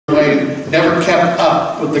never kept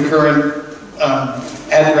up with the current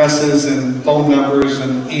addresses and phone numbers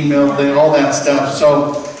and email thing, all that stuff.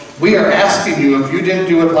 So we are asking you, if you didn't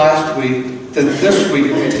do it last week, that this week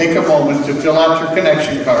you take a moment to fill out your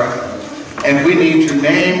connection card. And we need your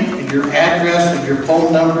name, and your address, and your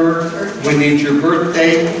phone number. We need your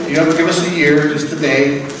birthday. You don't have to give us a year, just a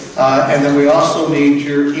day. And then we also need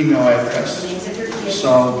your email address.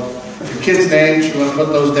 So your kids' names, you want to put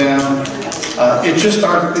those down. It's just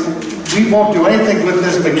we won't do anything with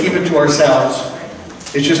this but keep it to ourselves.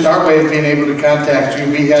 It's just our way of being able to contact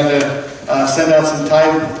you. We had to send out some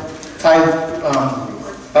tithe.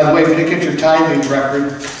 By the way, if you didn't get your tithing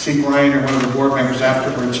record, see Brian or one of the board members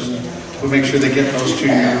afterwards, and we'll make sure they get those to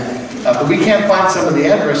you. But we can't find some of the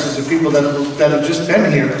addresses of people that have just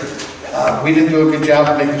been here. We didn't do a good job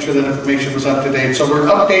of making sure that information was up to date. So we're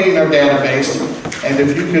updating our database, and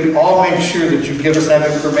if you could all make sure that you give us that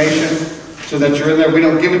information so that you're in there. We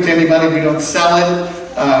don't give it to anybody, we don't sell it.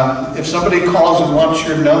 If somebody calls and wants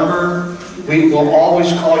your number, we will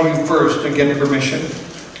always call you first to get permission.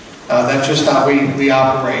 That's just how we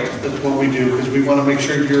operate. That's what we do, because we want to make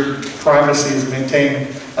sure your privacy is maintained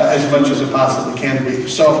as much as it possibly can be.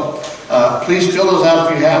 So please fill those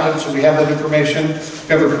out if you haven't, so we have that information. If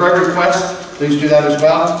you have a prayer request, please do that as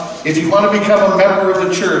well. If you want to become a member of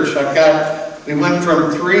the church, we went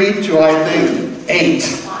from 3 to I think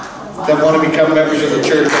 8 that want to become members of the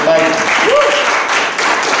church. I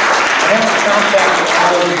have to contact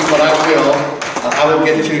all of you, but I will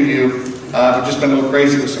get to you. We've just been a little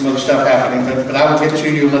crazy with some other stuff happening, but I will get to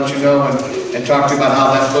you and let you know and talk to you about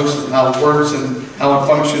how that looks and how it works and how it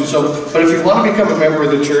functions. But if you want to become a member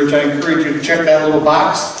of the church, I encourage you to check that little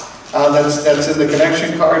box that's in the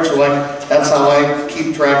connection card. So that's how I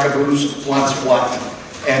keep track of who wants what.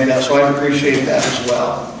 And so I appreciate that as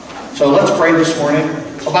well. So let's pray this morning.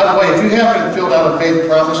 Oh, by the way, if you haven't filled out a faith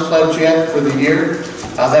promise pledge yet for the year,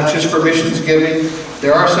 that's just for missions giving.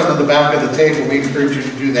 There are some in the back of the table. We encourage you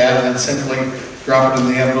to do that, and then simply drop it in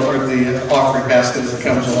the envelope or the offering basket as it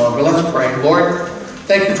comes along. But let's pray. Lord,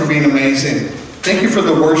 thank you for being amazing. Thank you for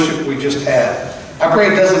the worship we just had. I pray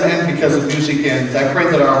it doesn't end because the music ends. I pray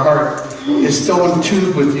that our heart is still in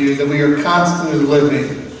tune with you, that we are constantly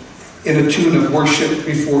living in a tune of worship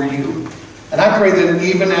before you. And I pray that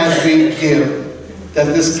even as we give, that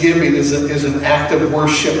this giving is an act of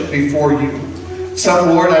worship before you. Some,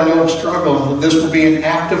 Lord, I know have struggled, but this will be an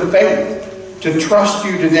act of faith to trust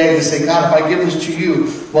you today, to say, God, if I give this to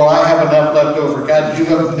you, well, I have enough left over. God, you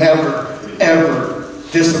have never, ever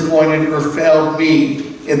disappointed or failed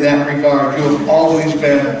me in that regard. You have always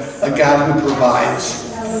been a God who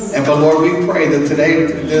provides. But Lord, we pray that today,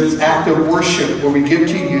 this act of worship where we give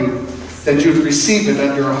to you, that you would receive it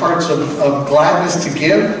under hearts of gladness to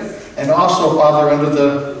give, and also, Father, under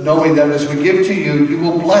the knowing that as we give to you, you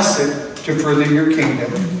will bless it to further your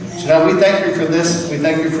kingdom. So now we thank you for this. We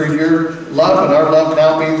thank you for your love and our love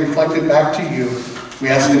now being reflected back to you. We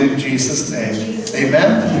ask it in Jesus' name.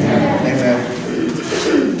 Amen? Amen.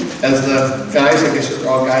 As the guys, I guess they're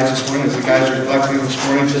all guys this morning, as the guys are reflecting this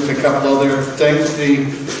morning, just a couple other things.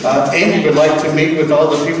 Amy would like to meet with all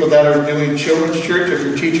the people that are doing children's church. If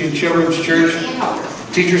you're teaching children's church,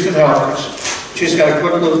 teachers and helpers. She's got a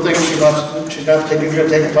quick little thing she wants to do. She's not going to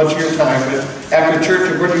take much of your time, but after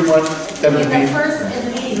church, where do you want them to be? First in the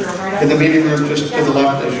meeting room, right? In the meeting room, just to the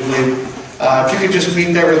left as you leave. If you could just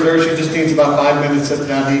meet there with her, she just needs about 5 minutes, if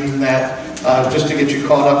not even that, just to get you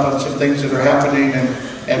caught up on some things that are happening.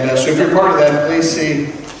 And so if you're part of that, please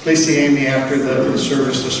see Amy after the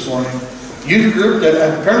service this morning. Youth group,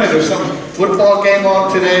 apparently there's some football game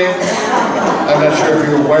on today. I'm not sure if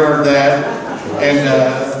you're aware of that.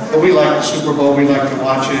 But we like the Super Bowl, we like to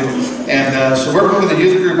watch it. And so we're moving the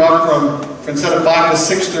youth group up from instead of 5 to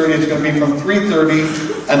 6:30, it's going to be from 3:30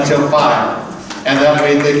 until 5. And that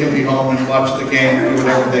way they can be home and watch the game and do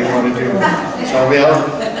whatever they want to do. So we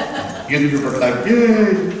have youth group are like,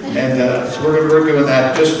 yay! And so we're doing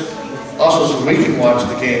that just also so we can watch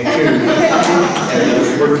the game too.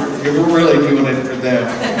 And we're really doing it for them.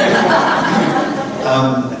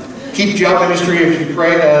 Keep Job Ministry if you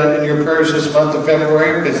pray in your prayers this month of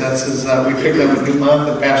February, because that's we picked up a new month,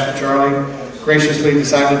 and Pastor Charlie graciously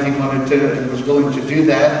decided he wanted to and was willing to do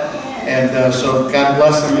that. And so God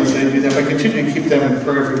bless them as they do that. But continue to keep them in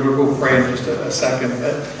prayer. We'll pray in just a second.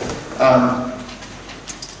 But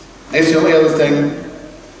the only other thing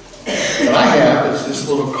that I have is this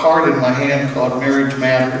little card in my hand called Marriage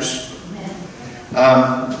Matters.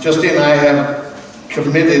 Justine and I have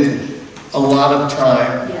committed a lot of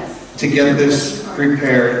time to get this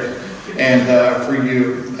prepared and for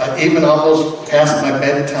you. Even almost past my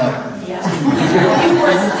bedtime. You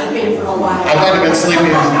were sleeping I might have been sleeping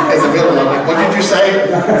in the middle of it. What did you say?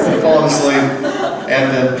 Falling asleep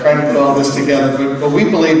and trying to put all this together. But we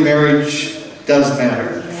believe marriage does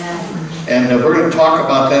matter. And we're going to talk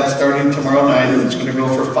about that starting tomorrow night. It's going to go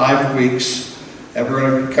for 5 weeks. And we're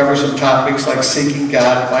going to cover some topics like seeking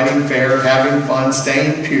God, fighting fair, having fun,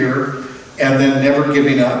 staying pure, and then never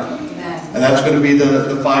giving up. And that's going to be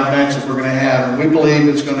the 5 nights that we're going to have. And we believe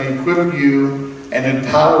it's going to equip you and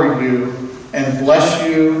empower you and bless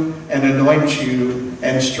you and anoint you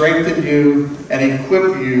and strengthen you and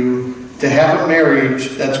equip you to have a marriage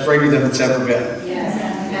that's greater than it's ever been. Yes.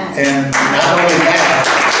 And not only that,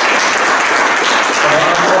 but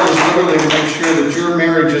our goal is literally to make sure that your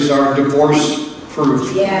marriages are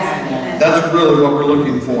divorce-proof. Yes. That's really what we're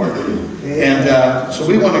looking for. And so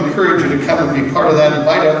we want to encourage you to come and be part of that.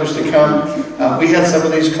 Invite others to come. We had some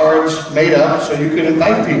of these cards made up so you could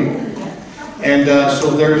invite people. And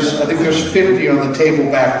so I think there's 50 on the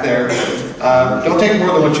table back there. Don't take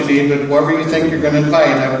more than what you need, but whoever you think you're going to invite,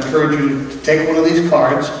 I would encourage you to take one of these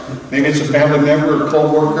cards. Maybe it's a family member or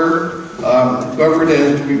co-worker, whoever it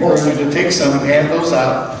is, we encourage you to take some and hand those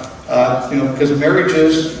out. Because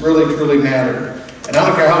marriages really, truly matter. And I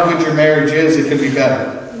don't care how good your marriage is, it can be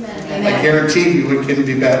better. I guarantee you it can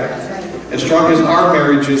be better. As strong as our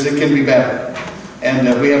marriage is, it can be better. And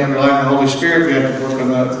we have to rely on the Holy Spirit. We have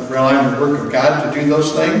to rely on the work of God to do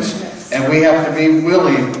those things. And we have to be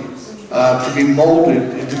willing to be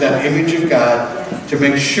molded into that image of God to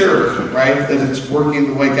make sure, right, that it's working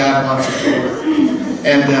the way God wants it to work.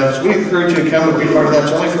 And so we encourage you to come and be part of that.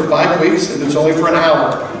 It's only for 5 weeks, and it's only for an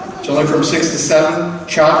hour. It's only from 6 to 7.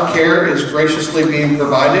 Child care is graciously being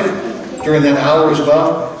provided during that hour as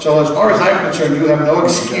well. So as far as I'm concerned, you have no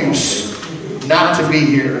excuse not to be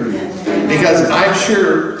here. Because I'm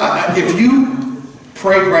sure, if you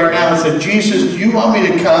prayed right now and said, Jesus, do you want me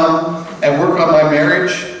to come and work on my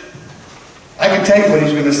marriage? I can tell you what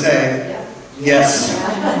he's going to say. Yes.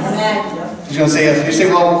 He's going to say yes. You say,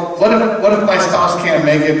 well, what if my spouse can't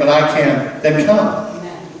make it, but I can? Then come.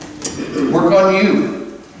 Work on you.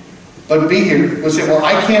 But be here. We'll say, well,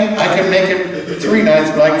 I can make it 3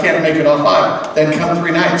 nights, but I can't make it all 5. Then come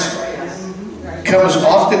 3 nights. Come as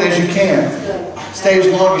often as you can. Stay as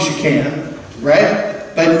long as you can. Right?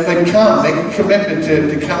 But come. Make a commitment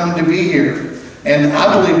to come to be here. And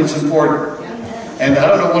I believe it's important. And I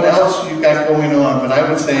don't know what else you've got going on, but I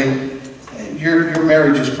would say your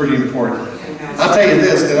marriage is pretty important. I'll tell you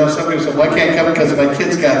this, because some people say, well, I can't come because my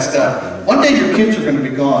kids got stuff. One day your kids are going to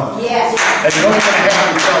be gone. Yes. And you know what's going to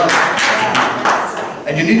happen to each other.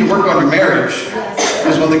 And you need to work on your marriage.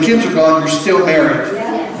 Because when the kids are gone, you're still married.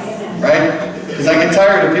 Right? Because I get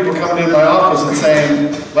tired of people coming into my office and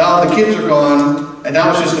saying, well, the kids are gone, and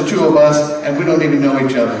now it's just the 2 of us, and we don't even know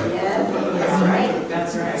each other. That's right.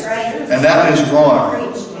 That's right. And that is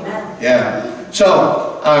wrong. Yeah.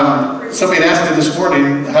 So, somebody asked me this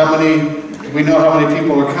morning, we know how many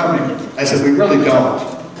people are coming. I said, we really don't.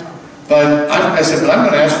 But I said, but I'm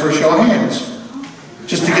going to ask for a show of hands.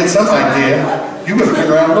 Just to get some idea. You better turn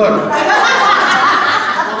around and look.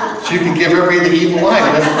 So you can give everybody the evil eye.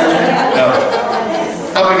 No.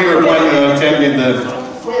 How many of you are planning on attending the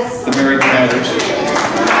marriage matters?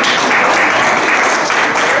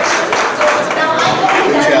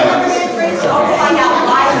 Good job.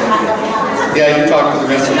 Yeah, you talk to the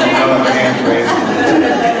rest of them. Don't have their hands raised.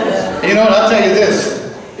 And you know what? I'll tell you this.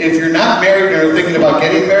 If you're not married or thinking about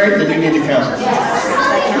getting married, then you need to come.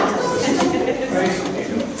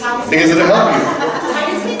 Because it'll help you.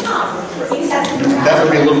 That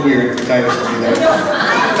would be a little weird if Titus would be there.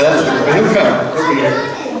 But he'll come. He'll be here.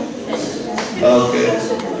 Oh, good.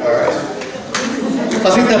 All right. I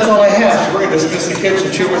think that's all I have. So we're going to dismiss the kids to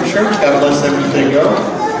Children's Church. God bless them as they go.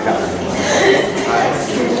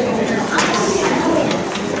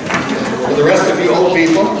 For the rest of you old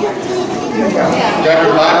people, grab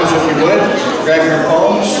your Bibles if you would. Grab your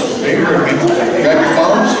phones. Grab your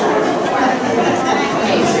phones.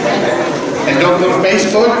 And don't go to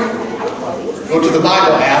Facebook. Go to the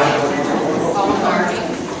Bible app.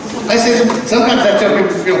 I say, sometimes I tell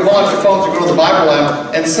people, pull out your phones and go to the Bible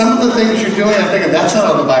app, and some of the things you're doing, I'm thinking, that's not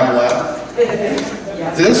on the Bible app.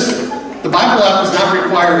 The Bible app does not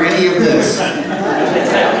require any of this.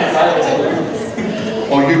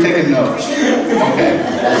 Oh, you're taking notes. Okay.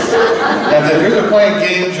 And then they're playing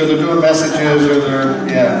games, or they're doing messages, or they're,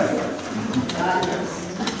 yeah.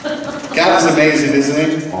 God is amazing, isn't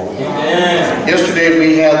He? Yesterday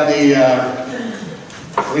we had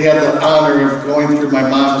the honor of going through my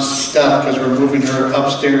mom's stuff because we're moving her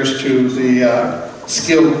upstairs to the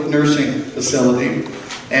skilled nursing facility,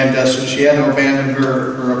 and so she had to abandon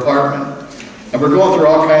her apartment. And we're going through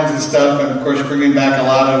all kinds of stuff, and of course bringing back a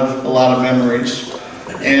lot of memories.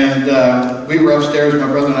 And we were upstairs, my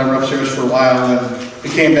brother and I were upstairs for a while, and we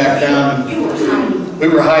came back down, and we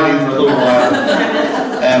were hiding for a little while.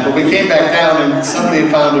 But we came back down, and somebody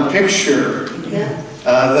found a picture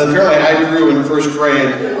that apparently I drew in first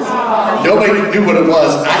grade. Nobody knew what it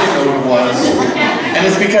was. I didn't know what it was. And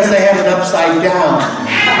it's because they had it upside down.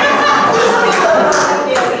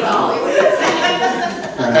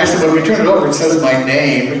 I said, well, if you turn it over, it says my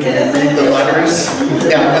name. Can you read the letters?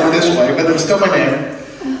 Yeah, I went this way, but it's still my name.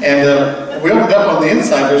 And we opened up on the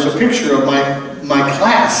inside, there's a picture of my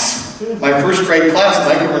class, my first grade class, and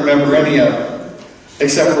I can remember any of them,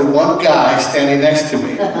 except for one guy standing next to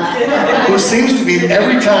me, who seems to be,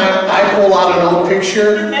 every time I pull out an old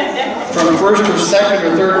picture from first or second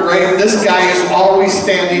or third grade, this guy is always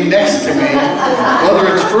standing next to me, whether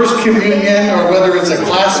it's first communion or whether it's a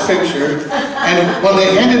class picture. And when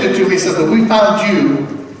they handed it to me, he said, well, we found you.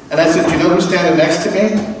 And I said, do you know who's standing next to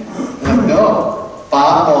me? I'm like, no.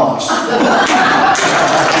 Bob Moss. He's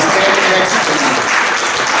standing next to me.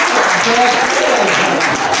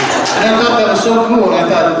 And I thought that was so cool, and I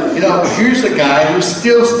thought, you know, here's a guy who's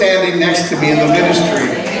still standing next to me in the ministry,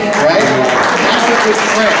 right? That's a good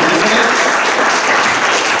friend, isn't it?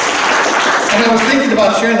 And I was thinking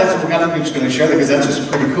about sharing that, so I'm just going to share that because that's just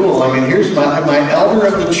pretty cool. I mean, here's my elder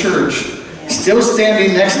of the church, still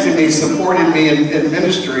standing next to me, supporting me in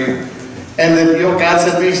ministry. And then, you know, God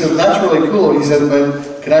said to me, he said, that's really cool. He said,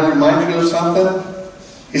 but can I remind you of something?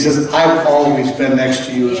 He says, I've always been next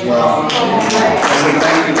to you as well. I said,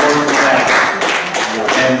 thank you, Lord, for that.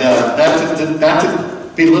 And not to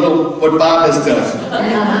belittle what Bob has done.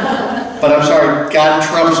 But I'm sorry, God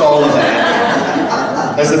trumps all of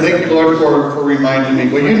that. I said, thank you, Lord, for reminding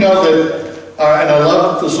me. Well, you know that, and I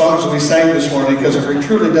love the songs that we sang this morning because it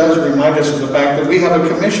truly does remind us of the fact that we have a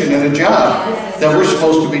commission and a job that we're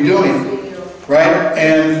supposed to be doing. Right?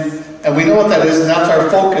 And we know what that is, and that's our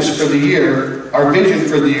focus for the year, our vision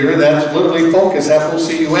for the year. That's literally focus,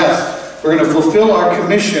 FOCUS. We're going to fulfill our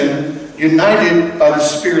commission united by the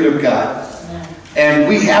Spirit of God. And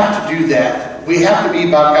we have to do that. We have to be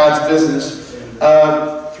about God's business.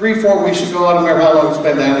 3-4 weeks ago, I don't remember how long it's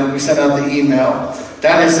been now, and we sent out the email.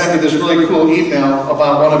 Diana sent me this really cool email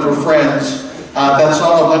about one of her friends that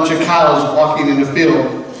saw a bunch of cows walking in the field.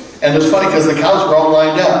 And it was funny because the cows were all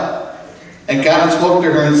lined up. And God spoke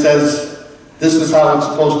to her and says, this is how it's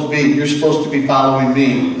supposed to be. You're supposed to be following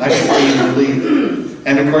me. I should be in your lead.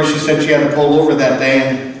 And of course she said she had to pull over that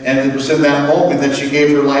day, and it was in that moment that she gave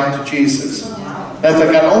her life to Jesus. And I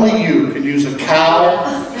thought, God, only you can use a cow,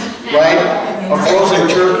 right? A frozen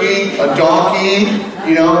turkey, a donkey,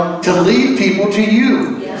 you know, to lead people to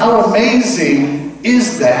you. How amazing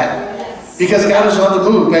is that? Because God is on the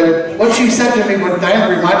move. But what she said to me, what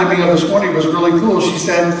Diana reminded me of this morning was really cool. She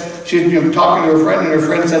said, she was talking to her friend, and her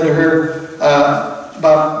friend said to her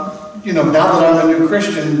about, you know, now that I'm a new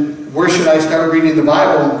Christian, where should I start reading the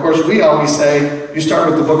Bible? And of course, we always say, you start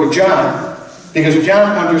with the book of John. Because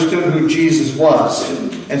John understood who Jesus was.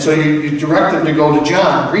 And so you direct them to go to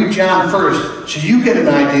John. Read John first, so you get an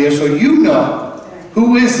idea, so you know,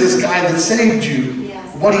 who is this guy that saved you?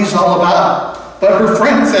 What he's all about. But her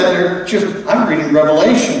friend said, I'm reading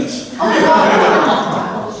Revelations.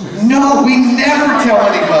 No, we never tell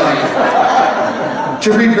anybody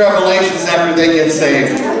to read Revelations after they get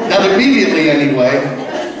saved. Not immediately anyway.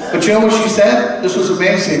 But you know what she said? This was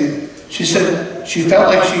amazing. She said she felt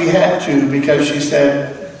like she had to because she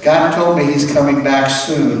said, God told me he's coming back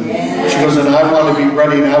soon. She goes, and I want to be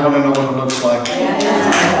ready and I want to know what it looks like. I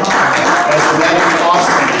said, that is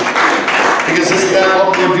awesome. Because isn't that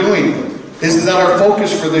what we're doing? Isn't that our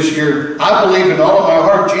focus for this year? I believe in all of my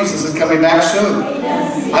heart Jesus is coming back soon.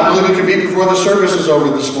 I believe it could be before the service is over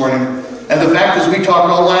this morning. And the fact is, we talked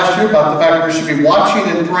all last year about the fact that we should be watching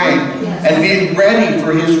and praying and being ready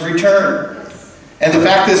for his return. And the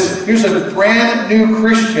fact is, here's a brand new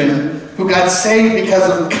Christian who got saved because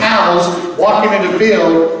of cows walking in the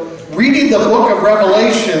field, reading the book of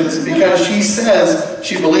Revelations because she says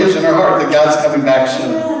she believes in her heart that God's coming back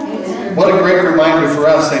soon. What a great reminder for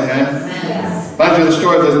us, amen. Reminds me of the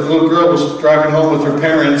story that the little girl was driving home with her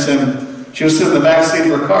parents, and she was sitting in the back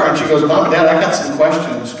seat of her car, and she goes, Mom and Dad, I got some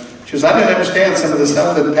questions. She goes, I didn't understand some of the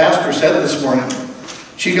stuff that the pastor said this morning.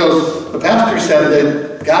 She goes, the pastor said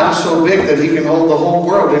that God is so big that he can hold the whole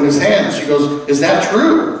world in his hands. She goes, is that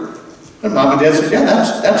true? And Mom and Dad said, yeah,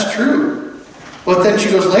 that's true. But then she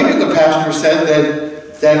goes, later the pastor said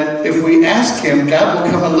that if we ask him, God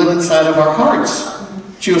will come and live inside of our hearts.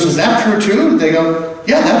 She goes, is that true too? And they go,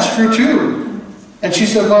 yeah, that's true too. And she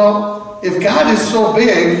said, well, if God is so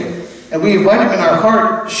big and we invite him in our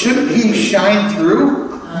heart, shouldn't he shine through?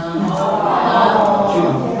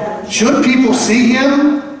 Should people see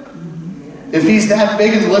him if he's that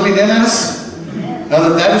big and living in us? Now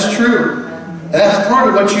that is true. And that's part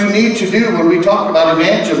of what you need to do when we talk about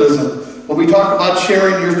evangelism, when we talk about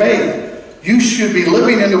sharing your faith. You should be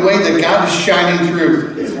living in a way that God is shining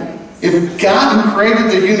through. If God who created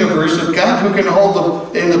the universe, if God who can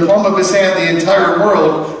hold in the palm of his hand the entire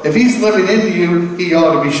world, if he's living in you, he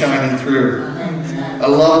ought to be shining through. I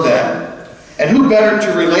love that. And who better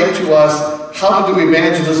to relate to us how to do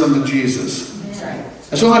evangelism than Jesus?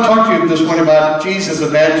 And so I want to talk to you this morning about Jesus'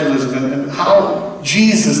 evangelism and how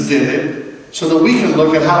Jesus did it so that we can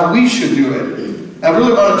look at how we should do it. I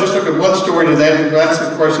really want to just look at one story today, and that's,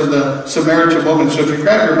 of course, in the Samaritan woman. So if you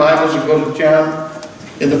grab your Bibles and go to John,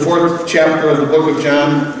 in the 4th chapter of the book of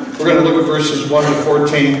John, we're going to look at verses 1 to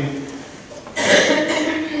 14.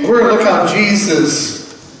 We're going to look how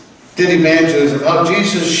Jesus did evangelism, how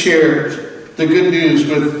Jesus shared the good news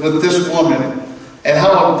with this woman, and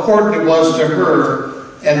how important it was to her,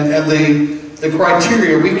 and the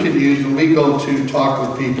criteria we can use when we go to talk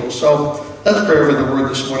with people. So let's pray over the word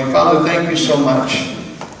this morning. Father, thank you so much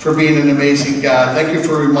for being an amazing God. Thank you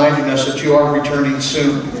for reminding us that you are returning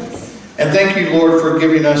soon. And thank you, Lord, for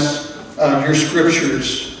giving us your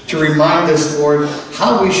scriptures to remind us, Lord,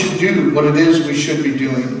 how we should do what it is we should be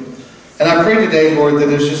doing. And I pray today, Lord, that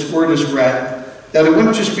as this word is read, that it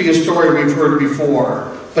wouldn't just be a story we've heard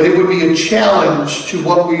before, but it would be a challenge to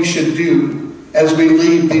what we should do as we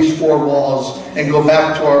leave these four walls and go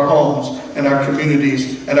back to our homes and our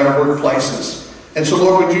communities and our workplaces. And so,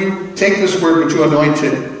 Lord, would you take this word, would you anoint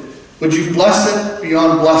it? Would you bless it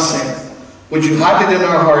beyond blessing? Would you hide it in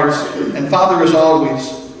our hearts? And Father, as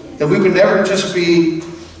always, that we would never just be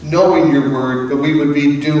knowing your word, but we would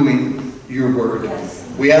be doing your word.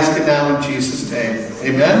 Yes. We ask it now in Jesus' name.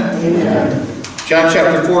 Amen? Amen. John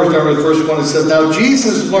chapter 4, starting with verse 1, it says, Now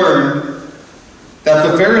Jesus learned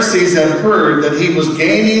that the Pharisees had heard that he was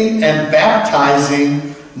gaining and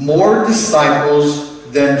baptizing more disciples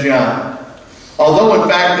than John. Although, in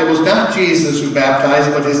fact, it was not Jesus who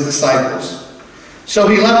baptized, but his disciples. So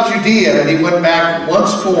he left Judea and he went back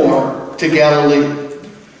once more to Galilee.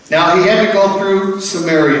 Now he had to go through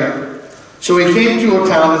Samaria. So he came to a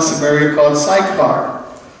town in Samaria called Sychar.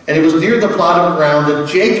 And it was near the plot of ground that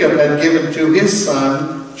Jacob had given to his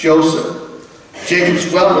son Joseph.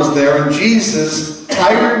 Jacob's well was there, and Jesus,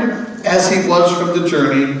 tired as he was from the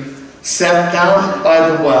journey, sat down by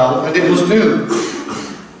the well, and it was noon.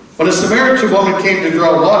 When a Samaritan woman came to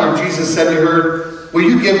draw water, Jesus said to her, Will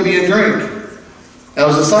you give me a drink? Now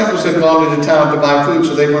his disciples had gone into town to buy food,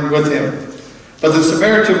 so they weren't with him. But the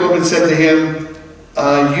Samaritan woman said to him,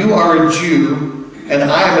 You are a Jew, and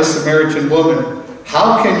I am a Samaritan woman.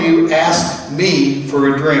 How can you ask me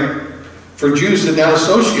for a drink? For Jews did not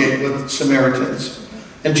associate with Samaritans.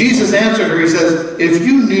 And Jesus answered her, he says, If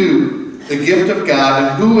you knew the gift of God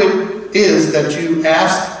and who it is that you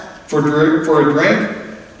asked for a drink,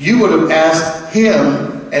 you would have asked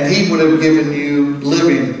him, and he would have given you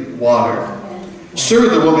living water. Sir,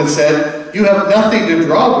 the woman said, You have nothing to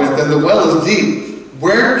draw with, and the well is deep.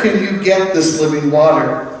 Where can you get this living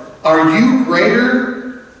water? Are you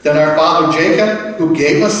greater than our father Jacob, who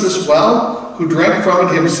gave us this well, who drank from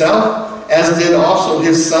it himself, as did also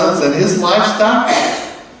his sons and his livestock?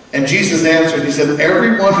 And Jesus answered, he said,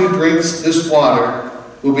 Everyone who drinks this water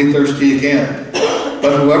will be thirsty again.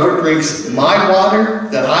 But whoever drinks my water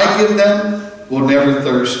that I give them will never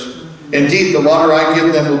thirst. Indeed, the water I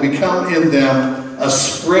give them will become in them a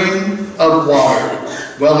spring of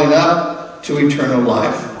water, welling up to eternal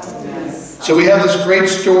life. So we have this great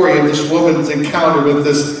story of this woman's encounter with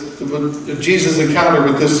Jesus' encounter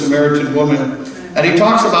with this Samaritan woman. And he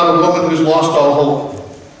talks about a woman who's lost all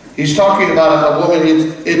hope. He's talking about a woman,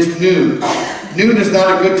 it's noon. Noon is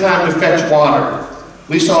not a good time to fetch water.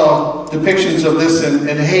 We saw depictions of this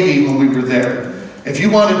in Haiti when we were there. If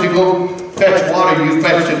you wanted to go fetch water, you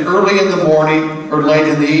fetched it early in the morning or late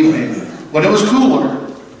in the evening, when it was cooler.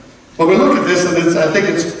 But we look at this, and I think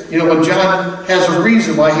it's, when John has a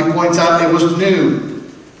reason why he points out it was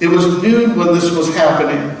noon. It was noon when this was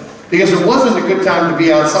happening. Because it wasn't a good time to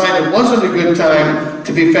be outside. It wasn't a good time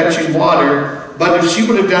to be fetching water. But if she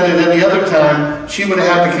would have done it any other time, she would have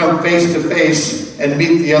had to come face to face and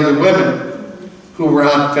meet the other women who were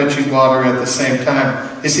out fetching water at the same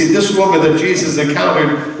time. You see, this woman that Jesus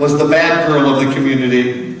encountered was the bad girl of the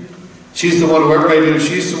community. She's the one who everybody knew.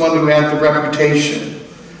 She's the one who had the reputation.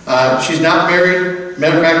 She's not married.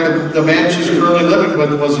 Matter of fact, the man she's currently living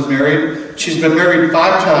with wasn't married. She's been married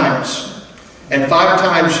 5 times. And 5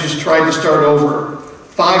 times she's tried to start over.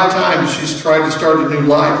 5 times she's tried to start a new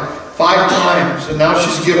life. 5 5 times, and now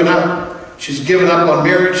she's given up. She's given up on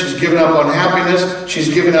marriage, she's given up on happiness,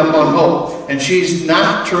 she's given up on hope. And she's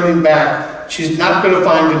not turning back. She's not going to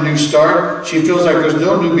find a new start. She feels like there's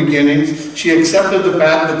no new beginnings. She accepted the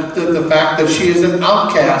fact that she is an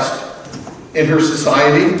outcast in her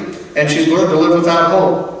society, and she's learned to live without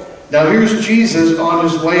hope. Now here's Jesus on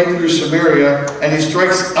his way through Samaria, and he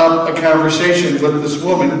strikes up a conversation with this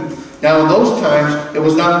woman. Now in those times, it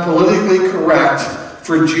was not politically correct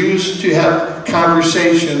for Jews to have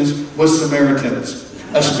conversations with Samaritans,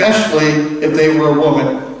 especially if they were a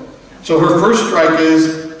woman. So her first strike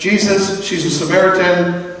is, Jesus, she's a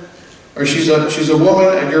Samaritan, or she's a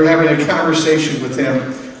woman, and you're having a conversation with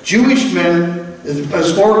him. Jewish men,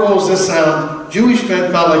 as horrible as this sounds, Jewish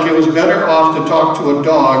men felt like it was better off to talk to a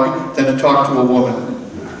dog than to talk to a woman.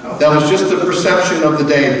 That was just the perception of the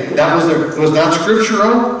day. It was not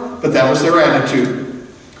scriptural, but that was their attitude.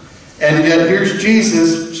 And yet here's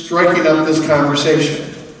Jesus striking up this conversation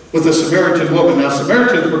with a Samaritan woman. Now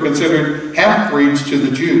Samaritans were considered half-breeds to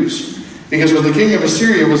the Jews, because when the king of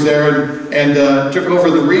Assyria was there and took over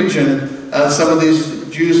the region, some of these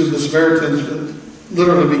Jews and the Samaritans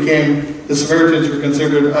literally the Samaritans were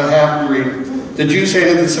considered a half-breed. The Jews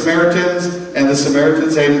hated the Samaritans, and the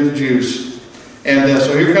Samaritans hated the Jews. And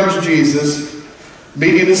so here comes Jesus,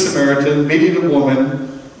 meeting a Samaritan, meeting a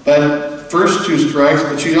woman, but first 2 strikes,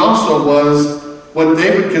 but she also was what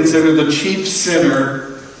they would consider the chief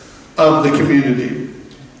sinner of the community.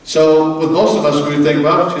 So with most of us, we would think,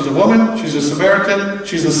 well, she's a woman, she's a Samaritan,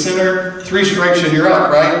 she's a sinner, 3 strikes and you're up,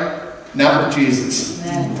 right? Not with Jesus.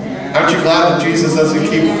 Aren't you glad that Jesus doesn't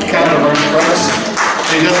keep count of our strikes?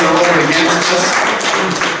 He doesn't hold it against us.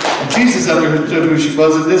 And Jesus understood who she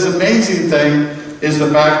was. And this amazing thing is the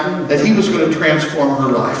fact that he was going to transform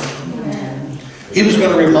her life. He was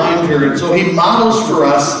going to remind her. And so he models for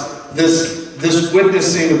us this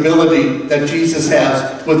witnessing ability that Jesus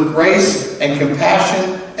has. With grace and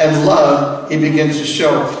compassion and love, he begins to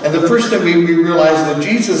show. And the first thing we realize that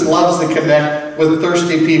Jesus loves to connect with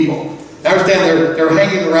thirsty people. I understand they're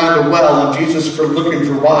hanging around a well and Jesus for looking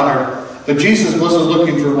for water. But Jesus wasn't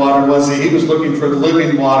looking for water, was he? He was looking for the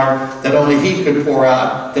living water that only he could pour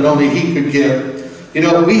out, that only he could give. You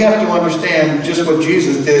know, we have to understand just what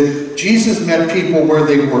Jesus did. Jesus met people where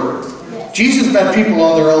they were. Yes. Jesus met people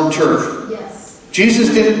on their own turf. Yes.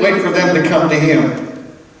 Jesus didn't wait for them to come to him.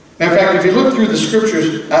 Matter of fact, if you look through the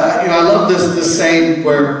scriptures, I love this saying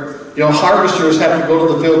where, harvesters have to go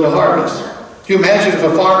to the field to harvest. Can you imagine if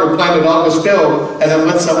a farmer planted all this field and then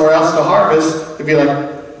went somewhere else to harvest? It'd be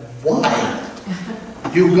like, why?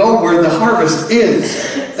 You go where the harvest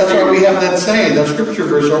is. That's why we have that saying, that scripture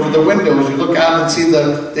verse over the windows. You look out and see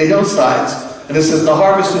the hillsides, and it says the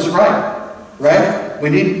harvest is ripe, right?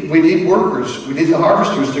 We need workers. We need the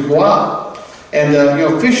harvesters to go out.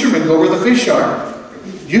 And fishermen go where the fish are.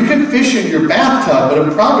 You can fish in your bathtub, but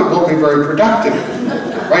it probably won't be very productive,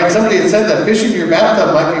 right? Somebody had said that fishing in your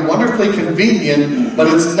bathtub might be wonderfully convenient, but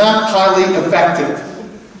it's not highly effective.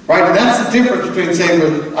 Right? And that's the difference between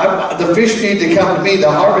saying, well, the fish need to come to me,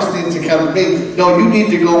 the harvest needs to come to me. No, you need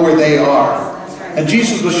to go where they are. And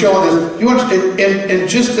Jesus was showing this. You understand, in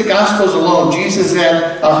just the Gospels alone, Jesus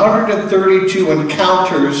had 132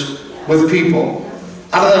 encounters with people.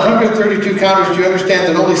 Out of the 132 encounters, do you understand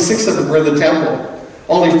that only 6 of them were in the temple?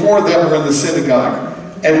 Only 4 of them were in the synagogue.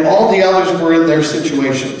 And all the others were in their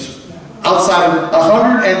situations. Outside of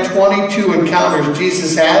 122 encounters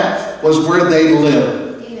Jesus had was where they lived.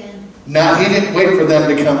 Now, he didn't wait for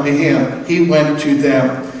them to come to him. He went to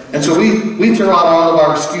them. And so we throw out all of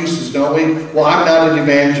our excuses, don't we? Well, I'm not an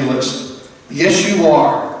evangelist. Yes, you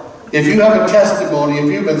are. If you have a testimony,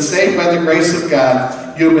 if you've been saved by the grace of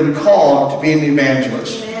God, you've been called to be an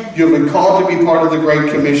evangelist. You've been called to be part of the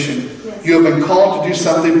Great Commission. You have been called to do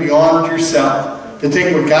something beyond yourself, to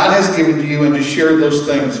take what God has given to you and to share those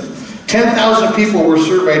things. 10,000 people were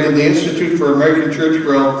surveyed in the Institute for American Church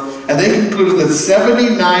Growth, and they concluded that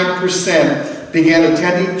 79% began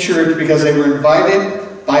attending church because they were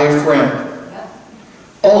invited by a friend.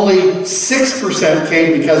 Only 6%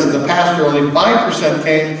 came because of the pastor. Only 5%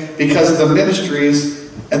 came because of the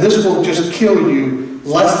ministries. And this will just kill you.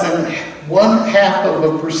 Less than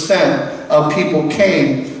 0.5% of people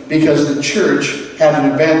came because the church had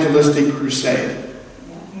an evangelistic crusade.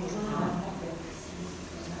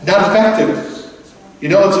 Not effective. You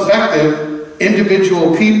know what's effective?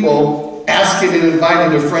 Individual people asking and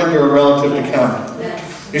inviting a friend or a relative to come.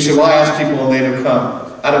 You say, well, I ask people and they don't come.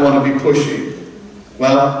 I don't want to be pushy.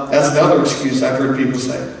 Well, that's another excuse I've heard people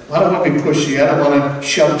say. Well, I don't want to be pushy. I don't want to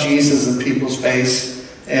shove Jesus in people's face.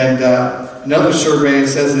 And another survey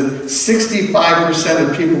says that 65%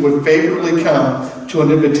 of people would favorably come to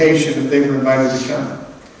an invitation if they were invited to come.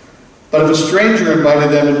 But if a stranger invited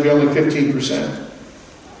them, it'd be only 15%.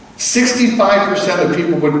 65% of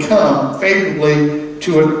people would come favorably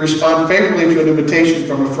respond favorably to an invitation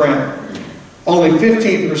from a friend. Only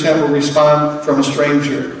 15% will respond from a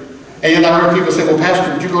stranger. And yet I heard people say, well,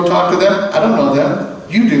 Pastor, did you go talk to them? I don't know them.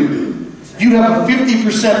 You do. You have a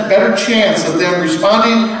 50% better chance of them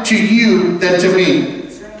responding to you than to me.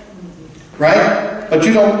 Right? But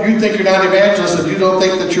you think you're not evangelist and you don't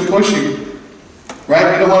think that you're pushing.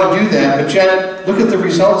 Right? You don't want to do that. But yet, look at the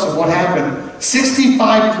results of what happened.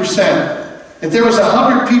 65%. If there was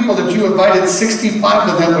 100 people that you invited, 65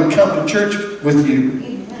 of them would come to church with you.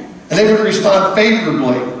 And they would respond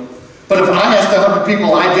favorably. But if I asked 100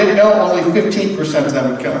 people I didn't know, only 15% of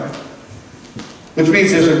them would come. Which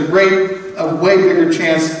means there's a way bigger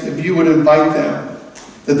chance if you would invite them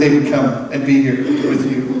that they would come and be here with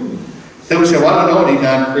you. They would say, well, I don't know any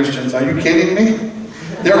non-Christians. Are you kidding me?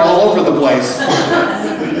 They're all over the place.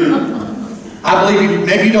 I believe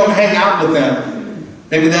maybe you don't hang out with them.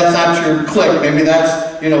 Maybe that's not your clique. Maybe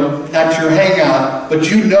that's, not your hangout.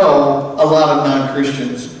 But you know a lot of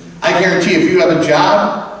non-Christians. I guarantee if you have a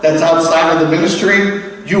job that's outside of the ministry,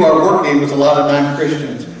 you are working with a lot of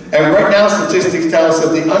non-Christians. And right now, statistics tell us that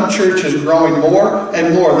the unchurched is growing more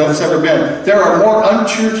and more than it's ever been. There are more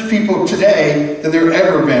unchurched people today than there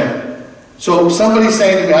ever been. So if somebody's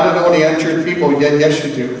saying to me, I don't know any unchurched people, yes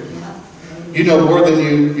you do. You know more than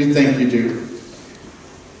you think you do.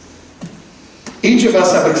 Each of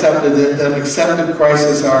us have accepted Christ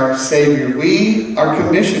as our Savior. We are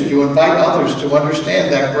commissioned to invite others to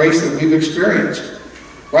understand that grace that we've experienced.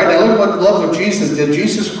 Right? Now love what Jesus did.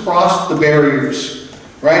 Jesus crossed the barriers.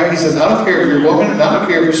 Right? He says, I don't care if you're a woman, and I don't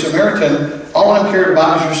care if you're Samaritan. All I'm cared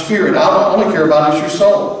about is your spirit. I only care about is your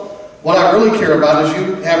soul. What I really care about is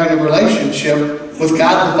you having a relationship with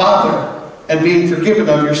God the Father and being forgiven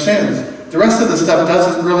of your sins. The rest of the stuff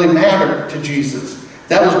doesn't really matter to Jesus.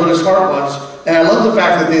 That was what his heart was. And I love the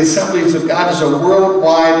fact that the Assemblies of God is a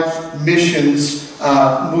worldwide missions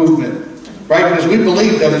movement. Right? Because we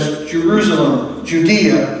believe that it's Jerusalem,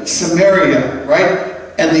 Judea, Samaria, right?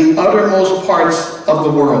 And the uttermost parts of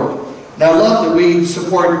the world. And I love that we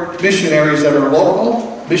support missionaries that are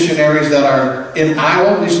local, missionaries that are in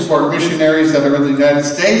Iowa, we support missionaries that are in the United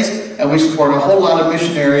States, and we support a whole lot of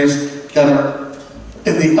missionaries that are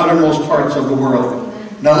in the uttermost parts of the world.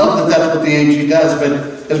 And I love that that's what the AG does, but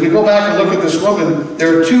as we go back and look at this woman,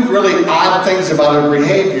 there are two really odd things about her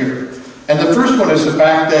behavior. And the first one is the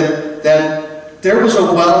fact that there was a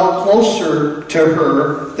well closer to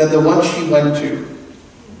her than the one she went to.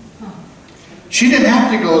 She didn't have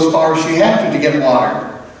to go as far as she had to get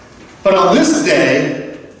water. But on this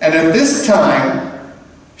day, and at this time,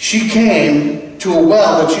 she came to a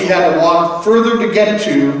well that she had to walk further to get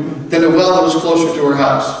to than a well that was closer to her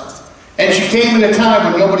house. And she came at a time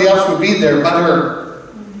when nobody else would be there but her.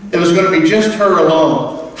 It was going to be just her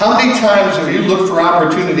alone. How many times have you looked for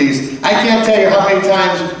opportunities? I can't tell you how many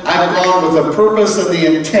times I've gone with the purpose and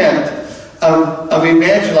the intent of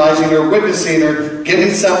evangelizing or witnessing or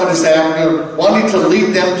getting someone to say, wanting to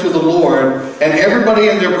lead them to the Lord, and everybody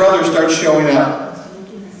and their brother starts showing up.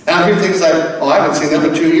 And I hear things like, oh, I haven't seen them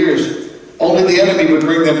in 2 years. Only the enemy would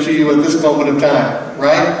bring them to you at this moment of time,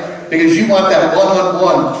 right? Because you want that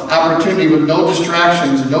one-on-one opportunity with no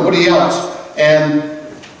distractions, nobody else. And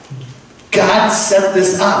God set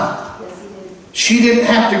this up. She didn't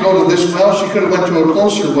have to go to this well. She could have went to a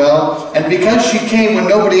closer well. And because she came when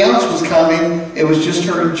nobody else was coming, it was just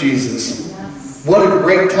her and Jesus. What a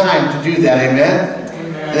great time to do that, amen?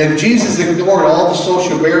 And then Jesus ignored all the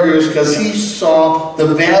social barriers because he saw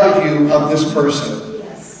the value of this person.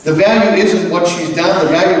 The value isn't what she's done.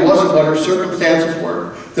 The value wasn't what her circumstances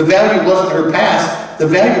were. The value wasn't her past. The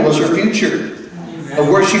value was her future of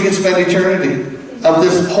where she could spend eternity, of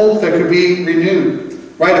this hope that could be renewed.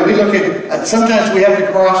 Right? And we look at, sometimes we have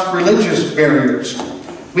to cross religious barriers.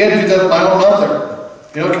 We had to do that with my own mother.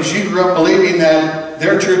 Because she grew up believing that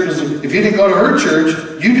their church was, if you didn't go to her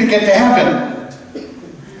church, you didn't get to heaven.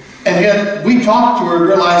 And yet, we talked to her and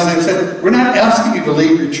realized they said, we're not asking you to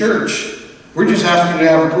leave your church. We're just asking you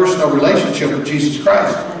to have a personal relationship with Jesus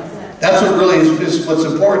Christ. That's what really is what's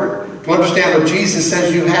important. To understand what Jesus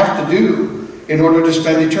says you have to do in order to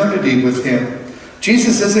spend eternity with him.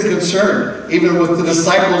 Jesus isn't concerned, even with the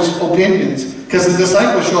disciples' opinions. Because the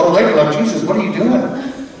disciples show up later like, Jesus, what are you doing?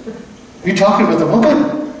 You're talking with a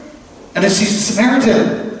woman. And she's a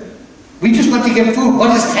Samaritan. We just went to get food.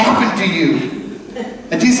 What has happened to you?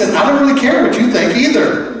 And Jesus says, I don't really care what you think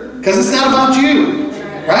either. Because it's not about you.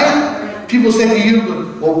 Right? People say to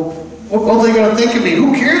you, well, what are they going to think of me?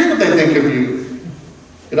 Who cares what they think of you?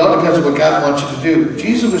 It all depends on what God wants you to do.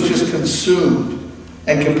 Jesus was just consumed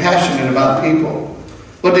and compassionate about people.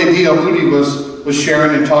 One day D.L. Moody was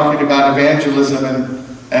sharing and talking about evangelism,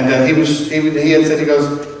 and he had said, he goes,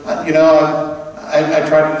 you know, I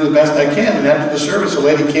try to do the best I can. And after the service, a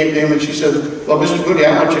lady came to him and she said, well, Mr. Moody,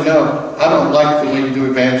 I want you to know, I don't like the way you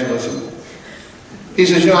do evangelism. He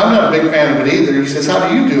says, you know, I'm not a big fan of it either. He says, how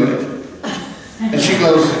do you do it? And she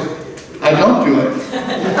goes, I don't do it.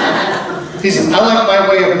 He says, I like my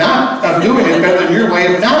way of doing it better than your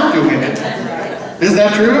way of not doing it. Isn't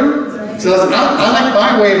that true? So I like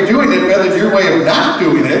my way of doing it better than your way of not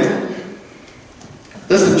doing it.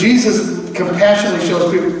 Listen, Jesus compassionately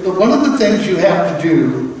shows people. But one of the things you have to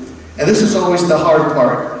do, and this is always the hard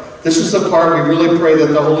part, this is the part we really pray that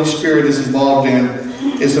the Holy Spirit is involved in,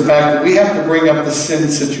 is the fact that we have to bring up the sin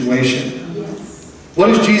situation. What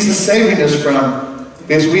is Jesus saving us from?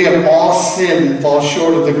 Because we have all sinned and fall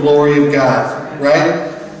short of the glory of God, right?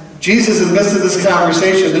 Jesus, in the midst of this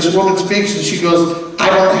conversation, this woman speaks and she goes, I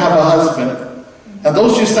don't have a husband. Now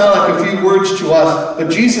those just sound like a few words to us,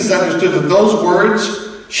 but Jesus understood that those words,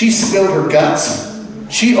 she spilled her guts.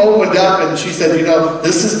 She opened up and she said, you know,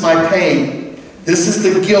 this is my pain. This is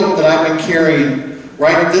the guilt that I've been carrying,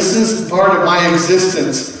 right? This is part of my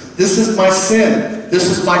existence. This is my sin. This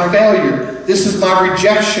is my failure. This is my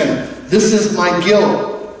rejection. This is my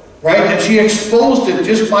guilt, right? And she exposed it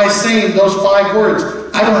just by saying those 5 words.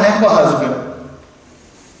 I don't have a husband.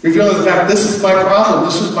 Revealing the fact, this is my problem.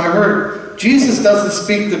 This is my hurt. Jesus doesn't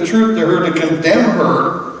speak the truth to her to condemn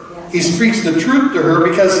her. He speaks the truth to her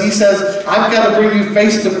because he says, I've got to bring you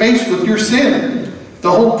face to face with your sin. The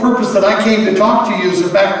whole purpose that I came to talk to you is the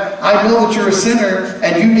fact, I know that you're a sinner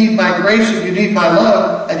and you need my grace and you need my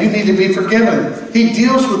love and you need to be forgiven. He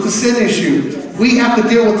deals with the sin issue. We have to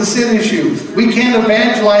deal with the sin issue. We can't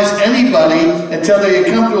evangelize anybody until they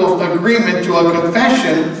come to an agreement, to a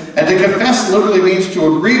confession. And to confess literally means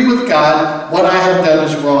to agree with God, what I have done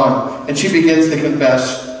is wrong. And she begins to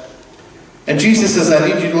confess. And Jesus says, I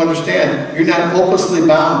need you to understand, you're not hopelessly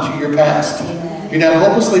bound to your past. You're not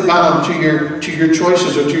hopelessly bound to your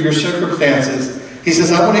choices or to your circumstances. He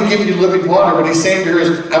says, I want to give you living water. What he's saying to her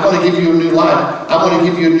is, I want to give you a new life. I want to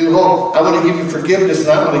give you a new hope. I want to give you forgiveness, and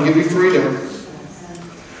I want to give you freedom.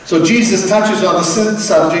 So Jesus touches on the sin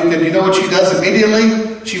subject, and you know what she does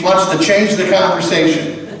immediately? She wants to change the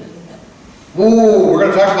conversation. Ooh, we're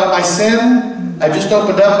going to talk about my sin? I just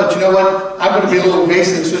opened up, but you know what? I'm going to be a little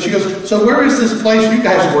evasive. So she goes, so where is this place you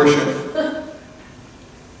guys worship?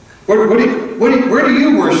 Where do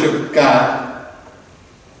you worship God?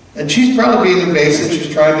 And she's probably being invasive.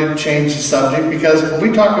 She's trying to change the subject because when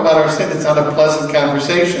we talk about our sin, it's not a pleasant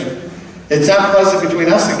conversation. It's not pleasant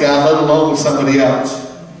between us and God, let alone with somebody else.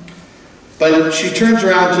 But she turns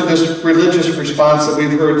around to this religious response that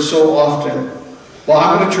we've heard so often. Well,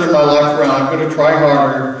 I'm going to turn my life around. I'm going to try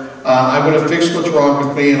harder. I'm going to fix what's wrong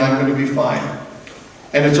with me, and I'm going to be fine.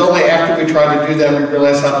 And it's only after we try to do that we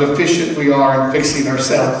realize how deficient we are in fixing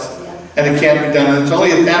ourselves. And it can't be done. And it's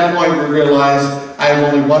only at that point we realize I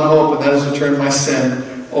have only one hope, and that is to turn my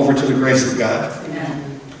sin over to the grace of God.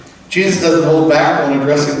 Amen. Jesus doesn't hold back on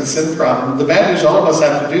addressing the sin problem. The bad news, all of us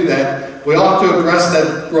have to do that. We all have to address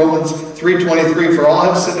that Romans 3:23, for all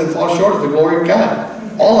have sinned and fall short of the glory of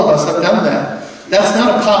God. All of us have done that. That's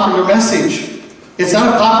not a popular message. It's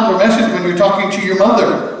not a popular message when you're talking to your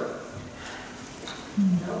mother.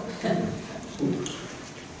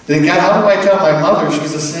 Then God, how do I tell my mother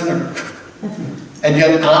she's a sinner? And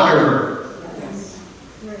yet honor her.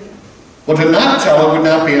 Well, to not tell her would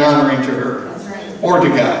not be honoring to her or to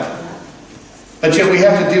God. But yet we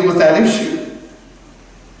have to deal with that issue.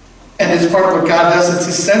 And it's part of what God does. It's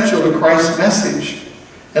essential to Christ's message.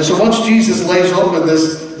 And so once Jesus lays open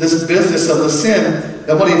this business of the sin,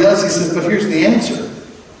 then what he does, he says, but here's the answer.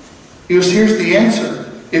 He goes, here's the answer.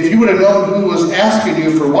 If you would have known who was asking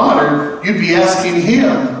you for water, you'd be asking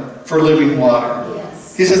him for living water.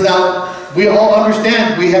 Yes. He says, now, we all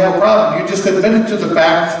understand we have a problem. You just admitted to the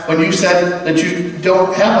fact when you said that you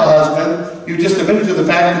don't have a husband, you just admitted to the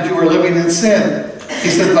fact that you were living in sin. He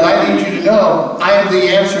said, but I need you to know, I am the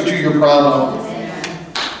answer to your problem.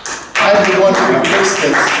 I'm the one who can fix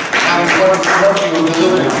this. I'm the one who can help you and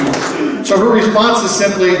deliver you. So her response is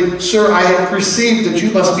simply, sir, I have perceived that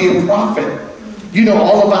you must be a prophet. You know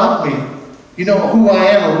all about me. You know who I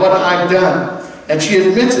am and what I've done. And she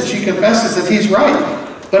admits it, she confesses that he's right.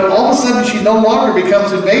 But all of a sudden she no longer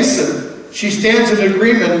becomes invasive. She stands in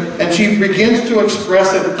agreement and she begins to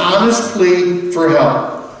express an honest plea for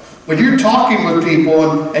help. When you're talking with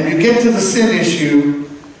people and you get to the sin issue,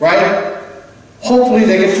 right? Hopefully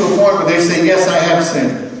they get to a point where they say, yes, I have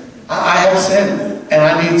sinned. I have sinned, and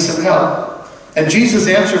I need some help. And Jesus'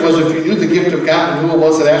 answer was, if you knew the gift of God and who it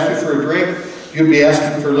was that asked you for a drink, you'd be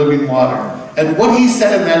asking for living water. And what he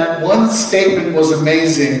said in that one statement was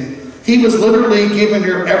amazing. He was literally giving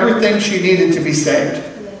her everything she needed to be saved.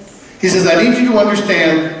 He says, I need you to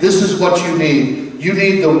understand this is what you need. You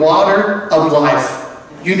need the water of life.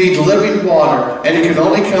 You need living water, and it can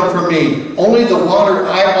only come from me. Only the water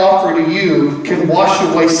I offer to you can wash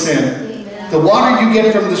away sin. The water you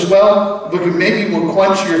get from this well maybe will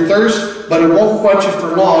quench your thirst, but it won't quench it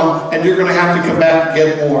for long, and you're going to have to come back and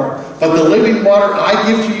get more. But the living water I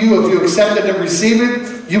give to you, if you accept it and receive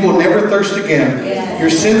it, you will never thirst again. Your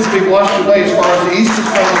sins will be washed away as far as the east is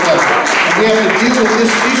from the west. And we have to deal with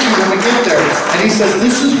this issue when we get there. And he says,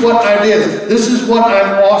 this is what I did. This is what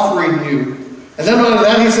I'm offering you. And then on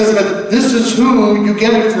that he says, but this is who you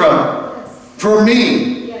get it from. From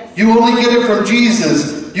me. You only get it from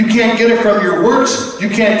Jesus. You can't get it from your works. You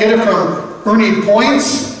can't get it from earning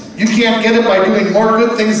points. You can't get it by doing more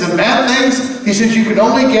good things than bad things. He says you can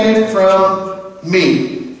only get it from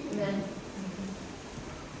me. Amen.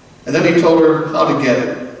 And then he told her how to get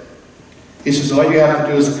it. He says all you have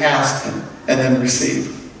to do is ask and then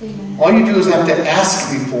receive. Amen. All you do is have to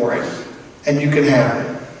ask me for it and you can have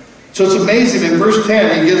it. So it's amazing. In verse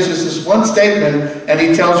 10 he gives us this one statement and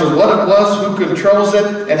he tells her what it was, who controls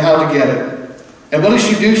it, and how to get it. And what does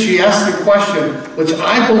she do? She asks a question which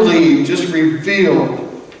I believe just revealed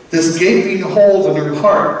this gaping hole in her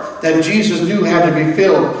heart that Jesus knew had to be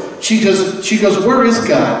filled. She goes, where is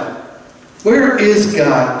God? Where is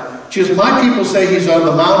God? She goes, my people say he's on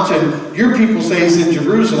the mountain. Your people say he's in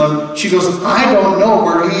Jerusalem. She goes, I don't know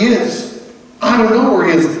where he is. I don't know where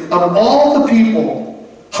he is. Of all the people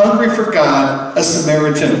hungry for God, a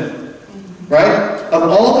Samaritan. Right? Of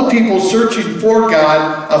all the people searching for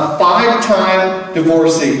God, a 5-time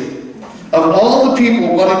divorcee. Of all the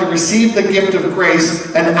people wanting to receive the gift of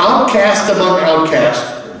grace, an outcast among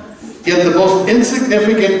outcasts. Yet the most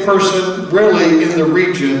insignificant person really in the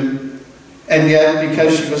region, and yet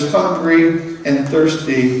because she was hungry and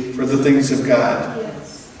thirsty for the things of God.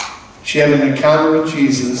 Yes. She had an encounter with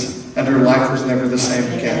Jesus, and her life was never the same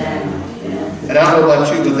again. And I don't know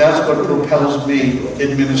about you, but that's what propels me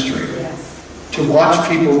in ministry. To watch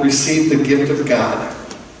people receive the gift of God,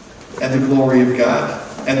 and the glory of God,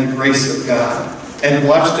 and the grace of God, and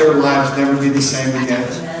watch their lives never be the same again.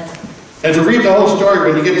 And to read the whole story,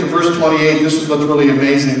 when you get to verse 28, this is what's really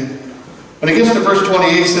amazing. When it gets to verse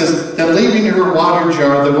 28, it says, then leaving her water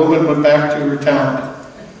jar, the woman went back to her town.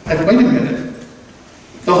 And wait a minute.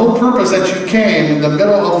 The whole purpose that you came in the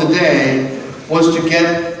middle of the day was to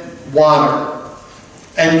get water.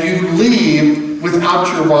 And you leave without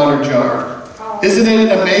your water jar. Isn't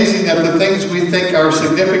it amazing that the things we think are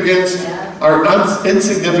significant are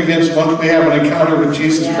insignificant once we have an encounter with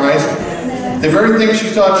Jesus Christ? The very thing she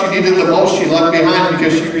thought she needed the most, she left behind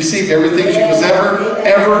because she received everything she was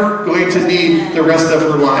ever going to need the rest of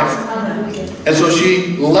her life. And so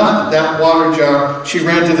she left that water jar. She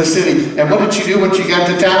ran to the city. And what did she do when she got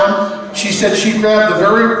to town? She said she grabbed the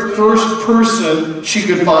very first person she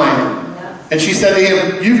could find. And she said to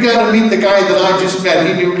him, you've got to meet the guy that I just met.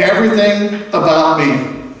 He knew everything about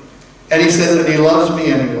me. And he said that he loves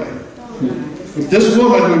me anyway. This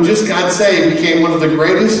woman who just got saved became one of the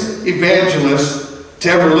greatest evangelists to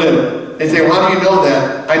ever live. They say, well, how do you know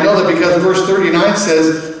that? I know that because verse 39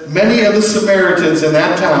 says, many of the Samaritans in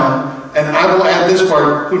that town, and I will add this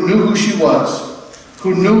part, who knew who she was,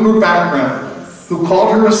 who knew her background, who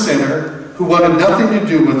called her a sinner, who wanted nothing to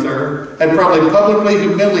do with her, and probably publicly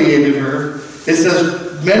humiliated her. It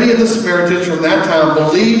says, many of the Samaritans from that town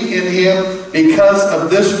believed in him because of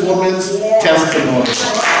this woman's testimony.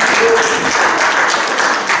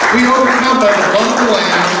 We overcome by the blood of the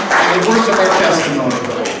Lamb and the words of our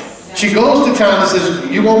testimony. She goes to town and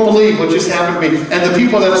says, you won't believe what just happened to me. And the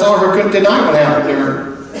people that saw her couldn't deny what happened to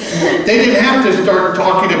her. They didn't have to start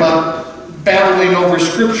talking about battling over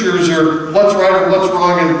scriptures or what's right and what's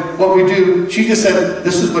wrong and what we do. She just said,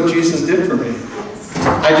 this is what Jesus did for me.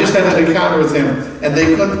 I just had an encounter with him. And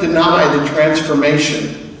they couldn't deny the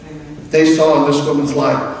transformation they saw in this woman's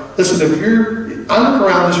life. Listen, I look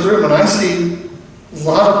around this room and I see a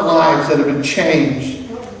lot of lives that have been changed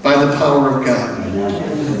by the power of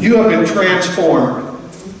God. You have been transformed.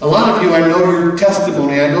 A lot of you, I know your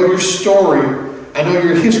testimony. I know your story. I know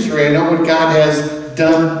your history. I know what God has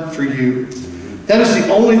done for you. That is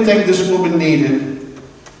the only thing this woman needed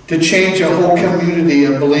to change a whole community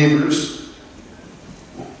of believers.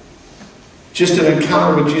 Just an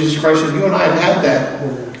encounter with Jesus Christ. And you and I have had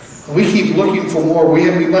that. We keep looking for more.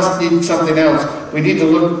 We must need something else. We need to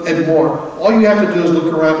look at more. All you have to do is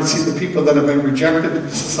look around and see the people that have been rejected in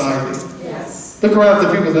society. Yes. Look around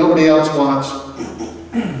at the people nobody else wants.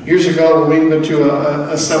 Years ago, we went to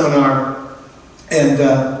a seminar, and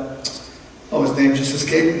his name just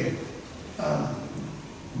escaped me.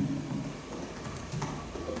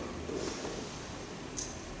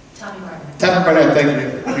 Tommy Barnett. Tommy Barnett, thank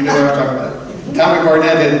you. You know what I'm talking about. Tommy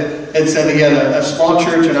Barnett had said he had a small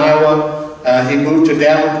church in Iowa. He moved to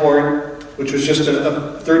Davenport, which was just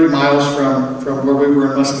 30 miles from where we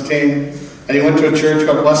were in Muscatine. And he went to a church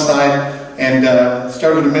called Westside and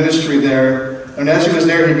started a ministry there. And as he was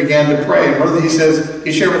there, he began to pray. And he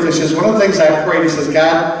shared with us, he says, one of the things I prayed, he says,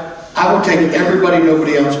 God, I will take everybody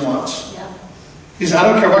nobody else wants. Yeah. He says, I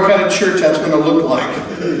don't care what kind of church that's going to look like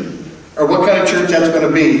or what kind of church that's going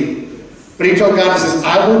to be. But he told God, he says,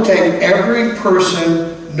 I will take every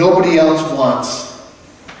person nobody else wants.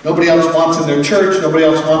 Nobody else wants in their church, nobody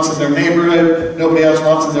else wants in their neighborhood, nobody else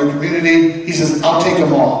wants in their community. He says, I'll take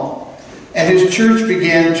them all. And his church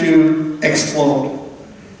began to explode.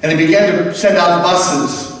 And he began to send out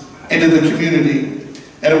buses into the community.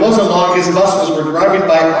 And it wasn't long, his buses were driving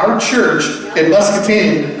by our church in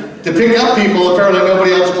Muscatine to pick up people apparently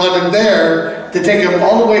nobody else wanted there, to take them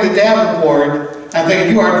all the way to Davenport. I'm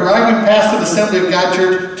thinking, you are driving past an Assembly of God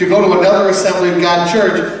church to go to another Assembly of God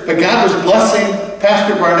church. But God was blessing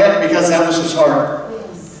Pastor Barnett because that was his heart.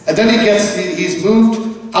 And then he's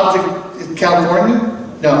moved out to California?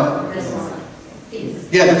 No.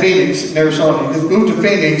 Yeah, to Phoenix, in Arizona. He's moved to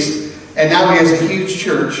Phoenix, and now he has a huge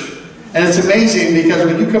church. And it's amazing because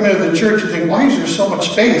when you come into the church, you think, why is there so much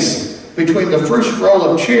space between the first row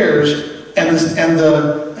of chairs and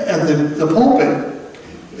the pulpit?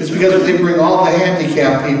 It's because they bring all the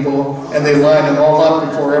handicapped people and they line them all up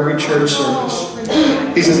before every church service.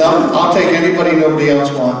 He says, I'll take anybody nobody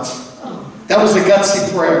else wants. That was a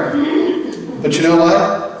gutsy prayer. But you know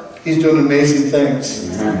what? He's doing amazing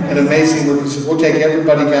things. And amazing work. He says, we'll take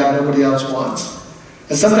everybody God nobody else wants.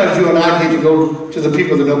 And sometimes you and I need to go to the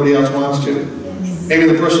people that nobody else wants to. Maybe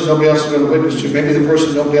the person nobody else is going to witness to. Maybe the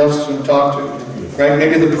person nobody else is going to talk to. Right?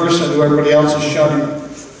 Maybe the person who everybody else is shunning.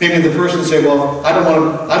 Maybe the person say, well, I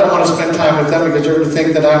don't want to spend time with them because they're going to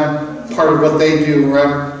think that I'm part of what they do.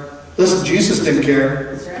 Listen, Jesus didn't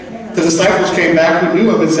care. The disciples came back who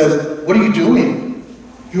knew him and said, what are you doing?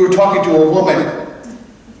 You were talking to a woman.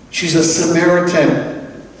 She's a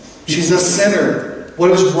Samaritan. She's a sinner. What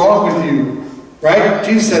is wrong with you? Right?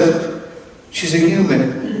 Jesus says, she's a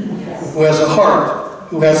human who has a heart,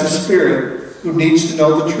 who has a spirit, who needs to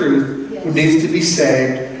know the truth, who needs to be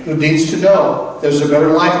saved, who needs to know there's a better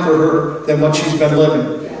life for her than what she's been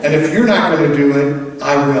living. And if you're not going to do it,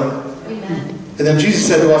 I will. Amen. And then Jesus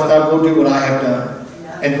said to us, now go do what I have done.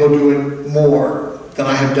 And go do it more than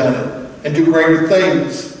I have done it. And do greater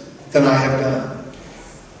things than I have done.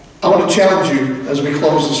 I want to challenge you as we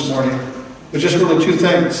close this morning with just really two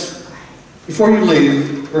things. Before you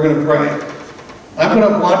leave, we're going to pray. I'm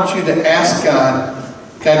going to want you to ask God,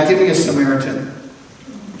 God, give me a Samaritan.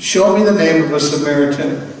 Show me the name of a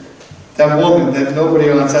Samaritan. That woman that nobody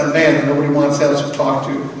wants, that man that nobody wants else to talk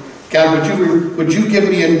to. God, would you give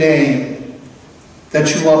me a name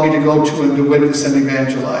that you want me to go to and to witness and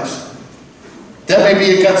evangelize? That may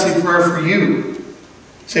be a gutsy prayer for you.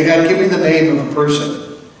 Say, God, give me the name of a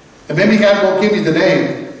person. And maybe God won't give you the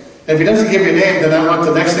name. And if he doesn't give you a name, then I want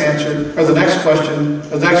the next answer, or the next question,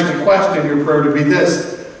 or the next request in your prayer to be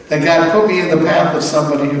this. Then God, put me in the path of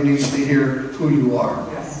somebody who needs to hear who you are.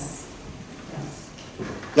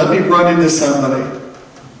 Let me run into somebody.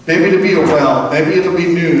 Maybe it'll be a well. Maybe it'll be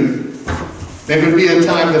noon. Maybe it'll be a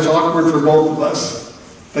time that's awkward for both of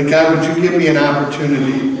us. But God, would you give me an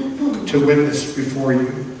opportunity to witness before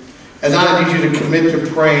you? And I need you to commit to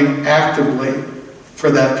praying actively for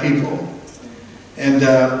that people. And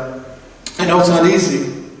I know it's not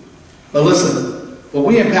easy. But listen, when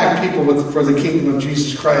we impact people for the kingdom of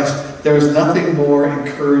Jesus Christ, there is nothing more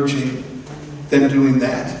encouraging than doing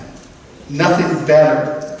that. Nothing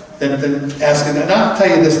better than asking. And I'll tell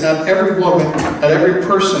you this, not every woman, not every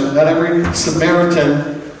person, not every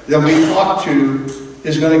Samaritan that we talk to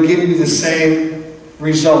is going to give you the same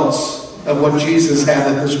results of what Jesus had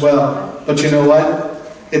as well. But you know what?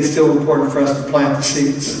 It's still important for us to plant the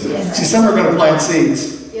seeds. See, some are going to plant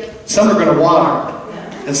seeds. Some are going to water.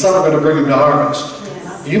 And some are going to bring them to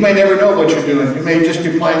harvest. You may never know what you're doing. You may just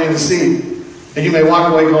be planting a seed. And you may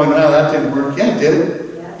walk away going, no, that didn't work. Yeah, it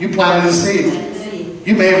did. You planted a seed.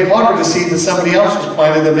 You may have watered a seed that somebody else was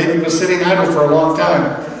planted that maybe was sitting idle for a long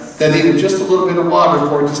time. That needed just a little bit of water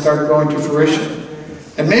for it to start growing to fruition.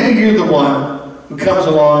 And maybe you're the one who comes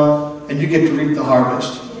along and you get to reap the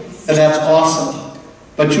harvest. And that's awesome.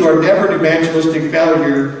 But you are never an evangelistic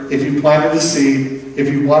failure if you planted a seed, if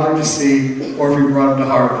you watered a seed, or if you run to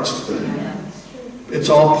harvest. It's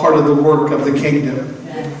all part of the work of the kingdom.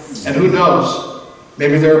 And who knows?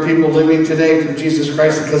 Maybe there are people living today for Jesus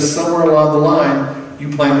Christ because somewhere along the line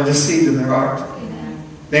you planted a seed in their heart.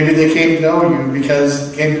 Maybe they came to know you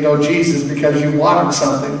came to know Jesus because you watered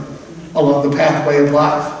something along the pathway of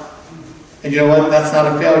life. And you know what? That's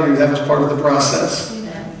not a failure. That was part of the process.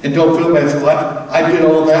 And don't feel bad. So I did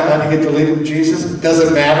all that and I didn't get to lead them to Jesus. It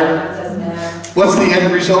doesn't matter. What's the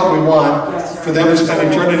end result we want? For them to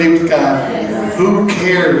spend eternity with God. Who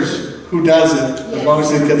cares who does it as long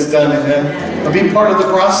as it gets done? Amen. But be part of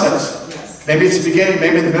the process. Maybe it's the beginning,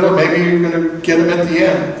 maybe in the middle, maybe you're going to get them at the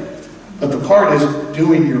end. But the part is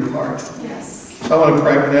doing your part. So I want to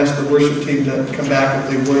pray and ask the worship team to come back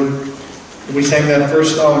if they would. When we sang that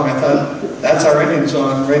first song, I thought, that's our ending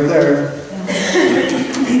song right there.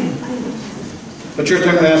 But church,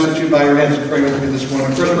 I'm going to ask that you bow your heads and pray with me this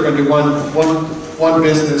morning. First, we're going to do one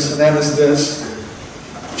business, and that is this.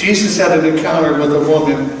 Jesus had an encounter with a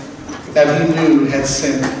woman that he knew had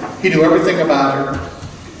sinned. He knew everything about her.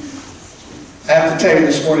 I have to tell you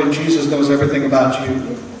this morning, Jesus knows everything about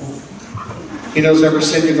you. He knows every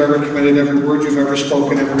sin you've ever committed, every word you've ever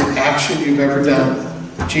spoken, every action you've ever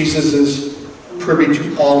done. Jesus is privy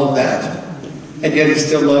to all of that. And yet he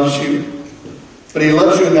still loves you. But he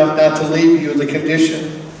loves you enough not to leave you in the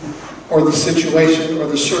condition or the situation or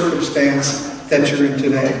the circumstance that you're in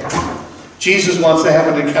today. Jesus wants to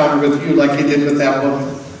have an encounter with you like he did with that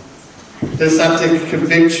woman. It's not to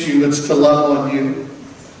convict you, it's to love on you.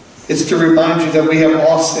 It's to remind you that we have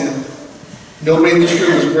all sinned. Nobody in this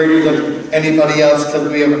room is greater than anybody else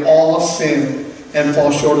because we have all sinned and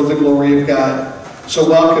fall short of the glory of God. So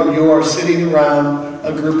welcome, you are sitting around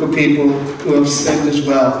a group of people who have sinned as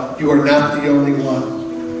well. You are not the only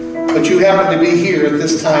one. But you happen to be here at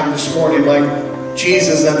this time this morning like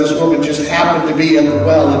Jesus and this woman just happened to be at the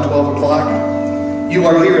well at 12 o'clock. You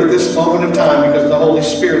are here at this moment of time because the Holy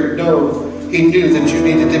Spirit He knew that you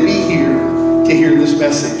needed to be here to hear this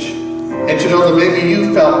message. And to know that maybe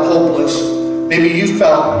you felt hopeless. Maybe you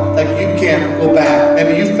felt like you can't go back.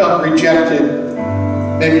 Maybe you felt rejected.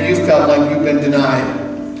 Maybe you felt like you've been denied.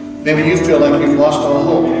 Maybe you feel like you've lost all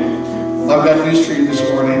hope. Well, I've got news for you this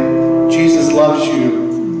morning. Jesus loves you.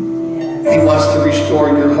 He wants to restore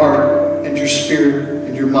your heart and your spirit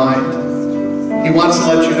and your mind. He wants to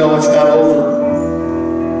let you know it's not over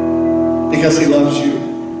because he loves you.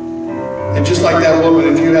 And just like that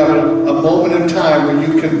woman, if you have a moment of time where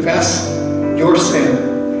you confess your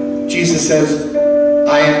sin, Jesus says,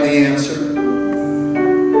 I am the answer.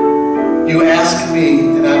 You ask me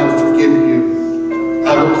and I will forgive you.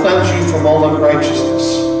 I will cleanse you from all unrighteousness.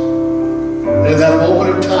 And in that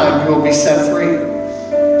moment of time, you will be set free.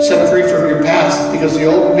 Set free from your past because the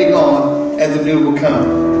old will be gone and the new will come.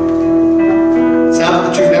 It's not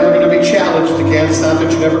that you're never going to be challenged again. It's not that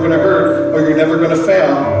you're never going to hurt or you're never going to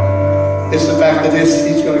fail. It's the fact that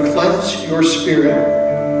he's going to cleanse your spirit.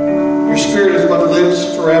 Your spirit is what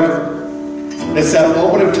lives forever. And it's that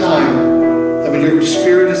moment of time that when your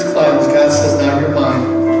spirit is cleansed, God says, now you're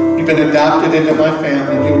mine. You've been adopted into my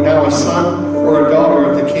family. You're now a son or a daughter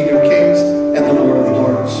of the King of Kings and the Lord of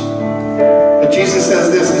Lords. But Jesus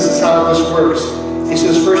says this is how this works. He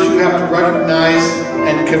says, first you have to recognize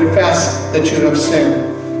and confess that you have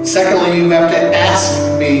sinned. Secondly, you have to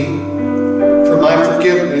ask me for my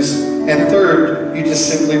forgiveness. And third, you just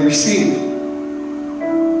simply receive.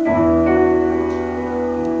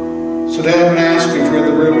 So then I'm going to ask you, if you're in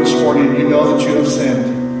the room this morning, you know that you have sinned.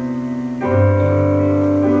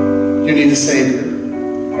 You need a Savior.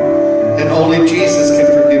 And only Jesus can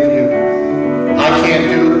forgive you. I can't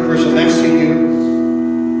do it. The person next to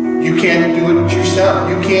you, you can't do it yourself.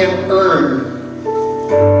 You can't earn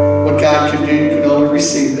what God can do. You can only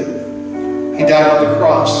receive it. He died on the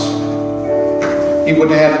cross. He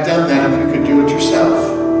wouldn't have done that if you could do it yourself.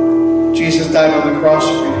 Jesus died on the cross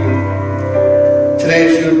for you. Today,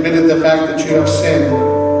 as you admitted the fact that you have sinned,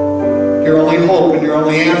 your only hope and your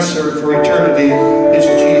only answer for eternity is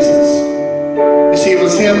Jesus. You see, it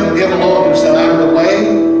was him and him alone who said, I am the way,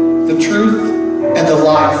 the truth, and the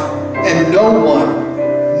life. And no one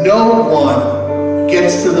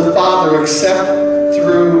gets to the Father except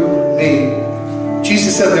through me.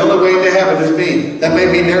 Jesus said, the only way into heaven is me. That may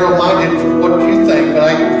be narrow-minded for what you think, but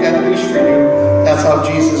I've got news for you. That's how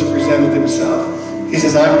Jesus presented himself. He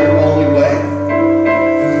says, I'm your only way.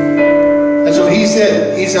 And so he's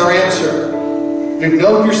it. He's our answer. If you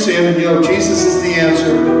know your sin and you know Jesus is the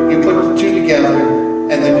answer, you put the two together,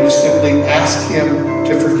 and then you simply ask him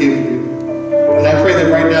to forgive you. And I pray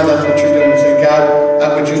that right now that's what you're doing. Say,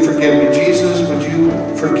 God, would you forgive me? Jesus, would you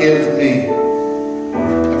forgive me?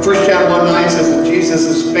 And 1 John 1:9 says that Jesus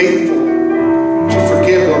is faithful to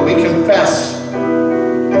forgive when we confess.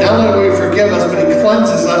 And not only will He forgive us, but He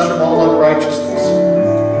cleanses us from all unrighteousness.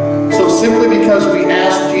 So simply because we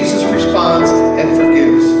ask, Jesus responds and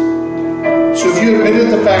forgives. So if you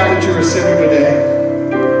admitted the fact that you're a sinner today,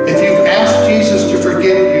 if you've asked Jesus to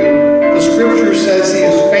forgive you, the Scripture says He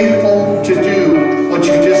is faithful to do what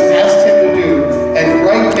you just asked Him to do. And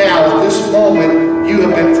right now, at this moment, you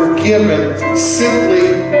have been forgiven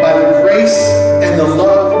simply by the grace and the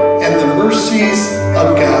love and the mercies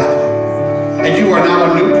of God. And you are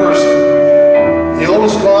now a new person. The old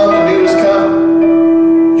is gone, the new has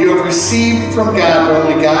come. You have received from God what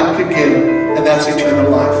only God could give, and that's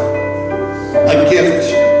eternal life. A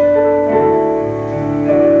gift.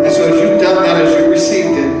 And so as you've done that, as you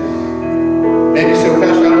received it, maybe you say, oh,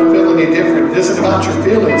 Pastor, I don't feel any different. It isn't about your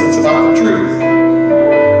feelings, it's about the truth.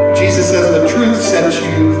 Jesus says the truth sets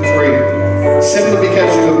you free. Simply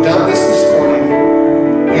because you have done this morning,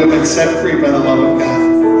 you have been set free by the love of God.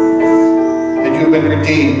 And you have been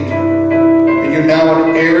redeemed. And you're now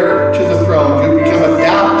an heir to the throne. You become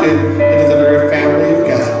adopted into the very family of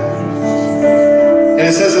God. And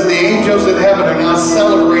it says that the angels in heaven are now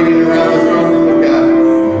celebrating around the throne room of God.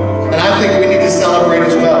 And I think we need to celebrate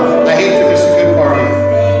as well. I hate to miss a good party.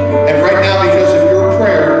 And right now, because of your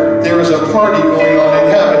prayer, there is a party going on in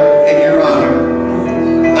heaven in your honor.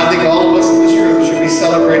 I think all of us in this room should be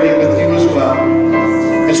celebrating with you as well.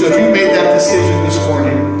 And so if you made that decision this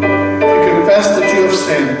morning, if you confess that you have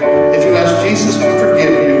sinned, if you ask Jesus to forgive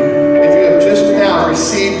you, if you have just now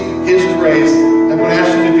received His grace, I'm going to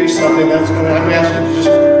ask you to do something. I'm going to ask you to just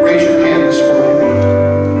raise your hand this morning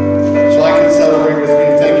so I can celebrate with you.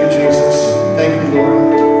 Thank you, Jesus. Thank you, Lord.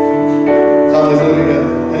 Hallelujah.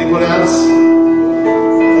 Anyone else?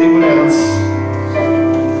 Anyone else?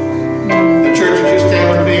 The church, would you stand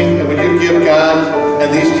with me? And would you give God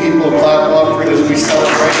and these people a clap offering as we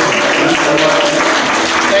celebrate? Thank you so much.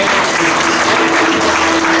 Thank you, Jesus.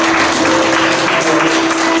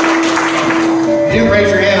 If you raise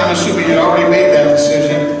your hand, I'm assuming you already made that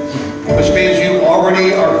decision, which means you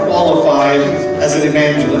already are qualified as an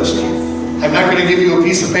evangelist. I'm not going to give you a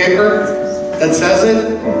piece of paper that says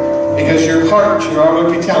it, because your heart should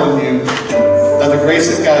already be telling you, by the grace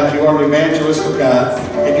of God, you are an evangelist of God,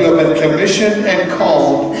 and you have been commissioned and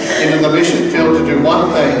called into the mission field to do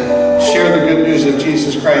one thing: share the good news of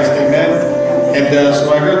Jesus Christ. Amen. And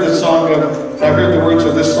so I heard the words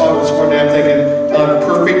of this song this morning. I'm thinking,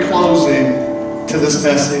 perfect closing to this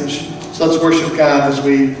message. So let's worship God as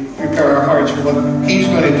we prepare our hearts for what He's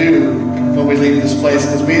going to do when we leave this place.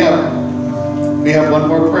 Because we have one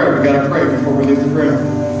more prayer we got to pray before we leave the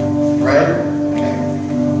room. Right? Okay.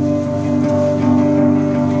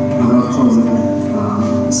 I love closing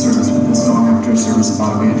the service with this song after a service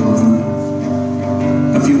about evangelism.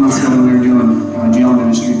 A few months ago when we were doing jail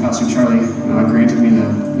ministry, Pastor Charlie granted me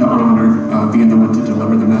the honor of being the one to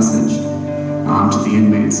deliver the message to the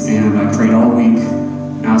inmates. And I prayed all week,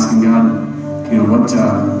 asking God,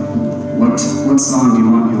 what song do you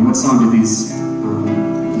want? What song do these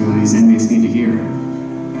inmates need to hear?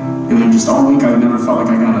 And then just all week, I never felt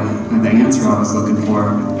like I got the answer I was looking for.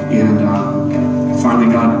 And finally,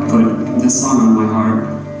 God put this song on my heart,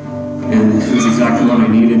 and it was exactly what I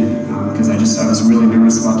needed, because I was really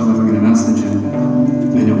nervous about delivering the message,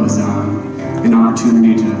 and it was an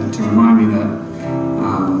opportunity to remind me that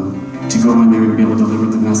to go in there and be able to deliver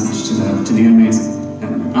the message to the inmates.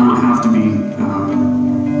 And I don't have to be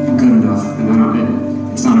good enough,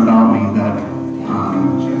 and it's not about me. That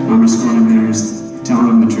I'm just going in there and just telling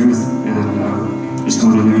them the truth, and just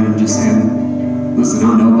going in there and just saying, listen,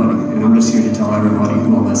 I'm nobody, and I'm just here to tell everybody who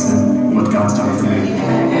will listen what God's done for me.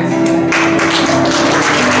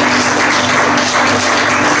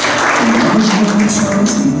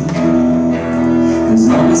 Has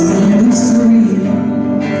always been a mystery.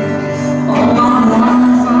 All my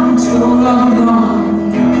life I'm told I'm gone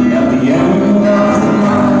at the end of the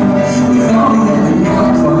line, with all the other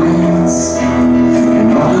not-quiets and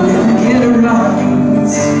all the other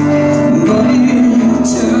get-rights. But it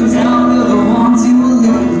turns out they're the ones you were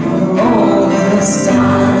looking for all this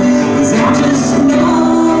time. 'Cause I'm just a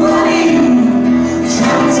nobody,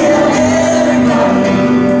 trying to tell everybody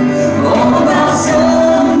all about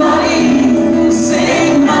somebody who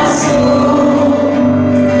saved my soul.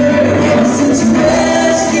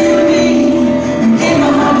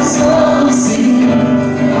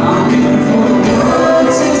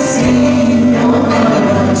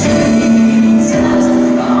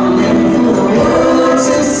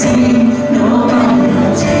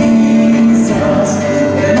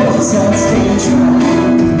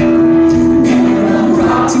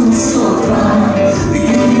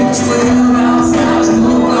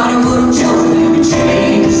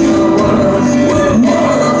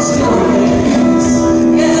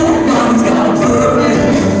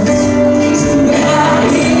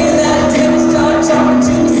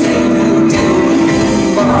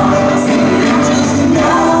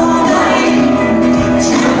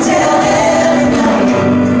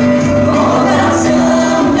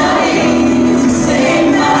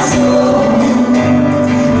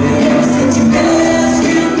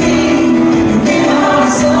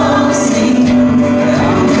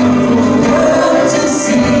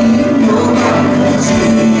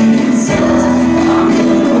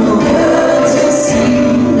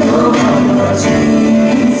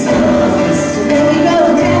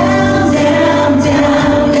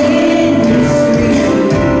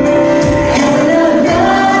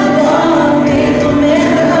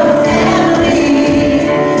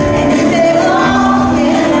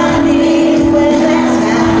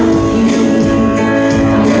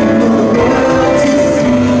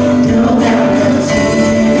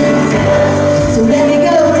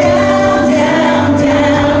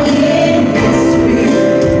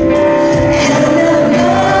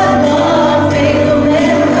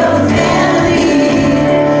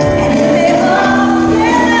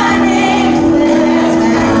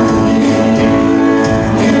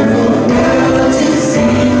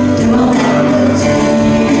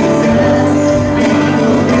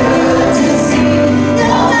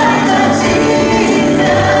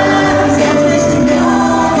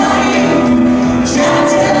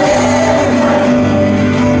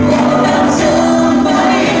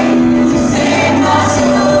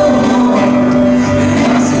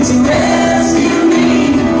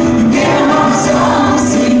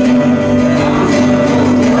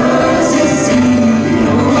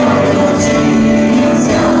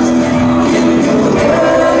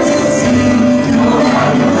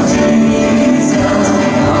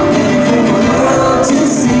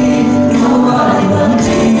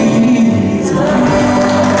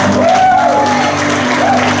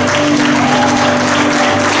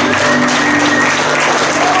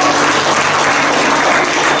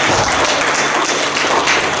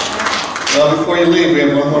 Well, before you leave, we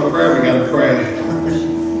have one more prayer we got to pray.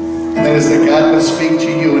 And that is that God would speak to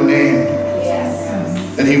you a name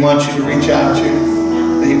that He wants you to reach out to,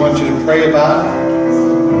 that He wants you to pray about.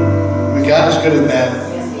 And God is good at that.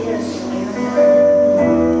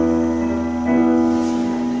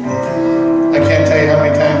 I can't tell you how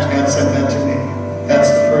many times God said that to me. That's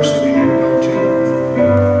the person we need to go to.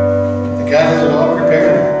 That God has it all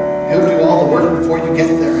prepared. He'll do all the work before you get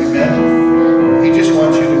there. Amen. He just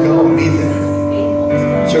wants you to go and be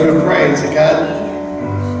there. So we're going to pray and say, God,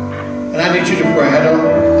 and I need you to pray.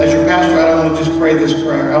 As your pastor, I don't want to just pray this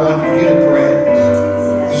prayer. I want you to pray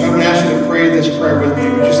it. So I'm going to ask you to pray this prayer with me.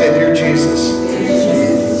 Would you say, Dear Jesus,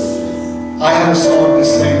 I have a song to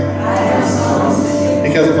sing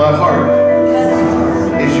because my heart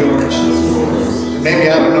is yours. Maybe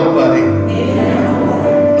I'm a nobody,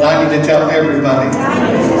 but I need to tell everybody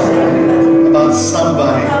about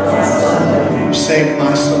somebody who saved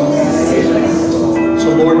my soul.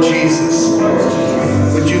 So Lord Jesus,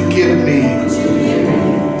 would you give me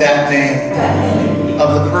that name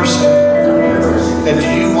of the person that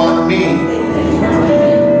you want me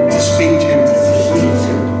to speak to?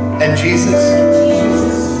 And Jesus,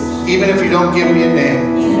 even if you don't give me a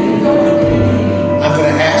name, I'm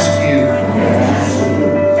going to ask you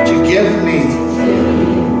to give me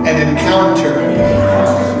an encounter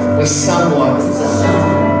with someone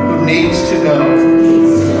who needs to know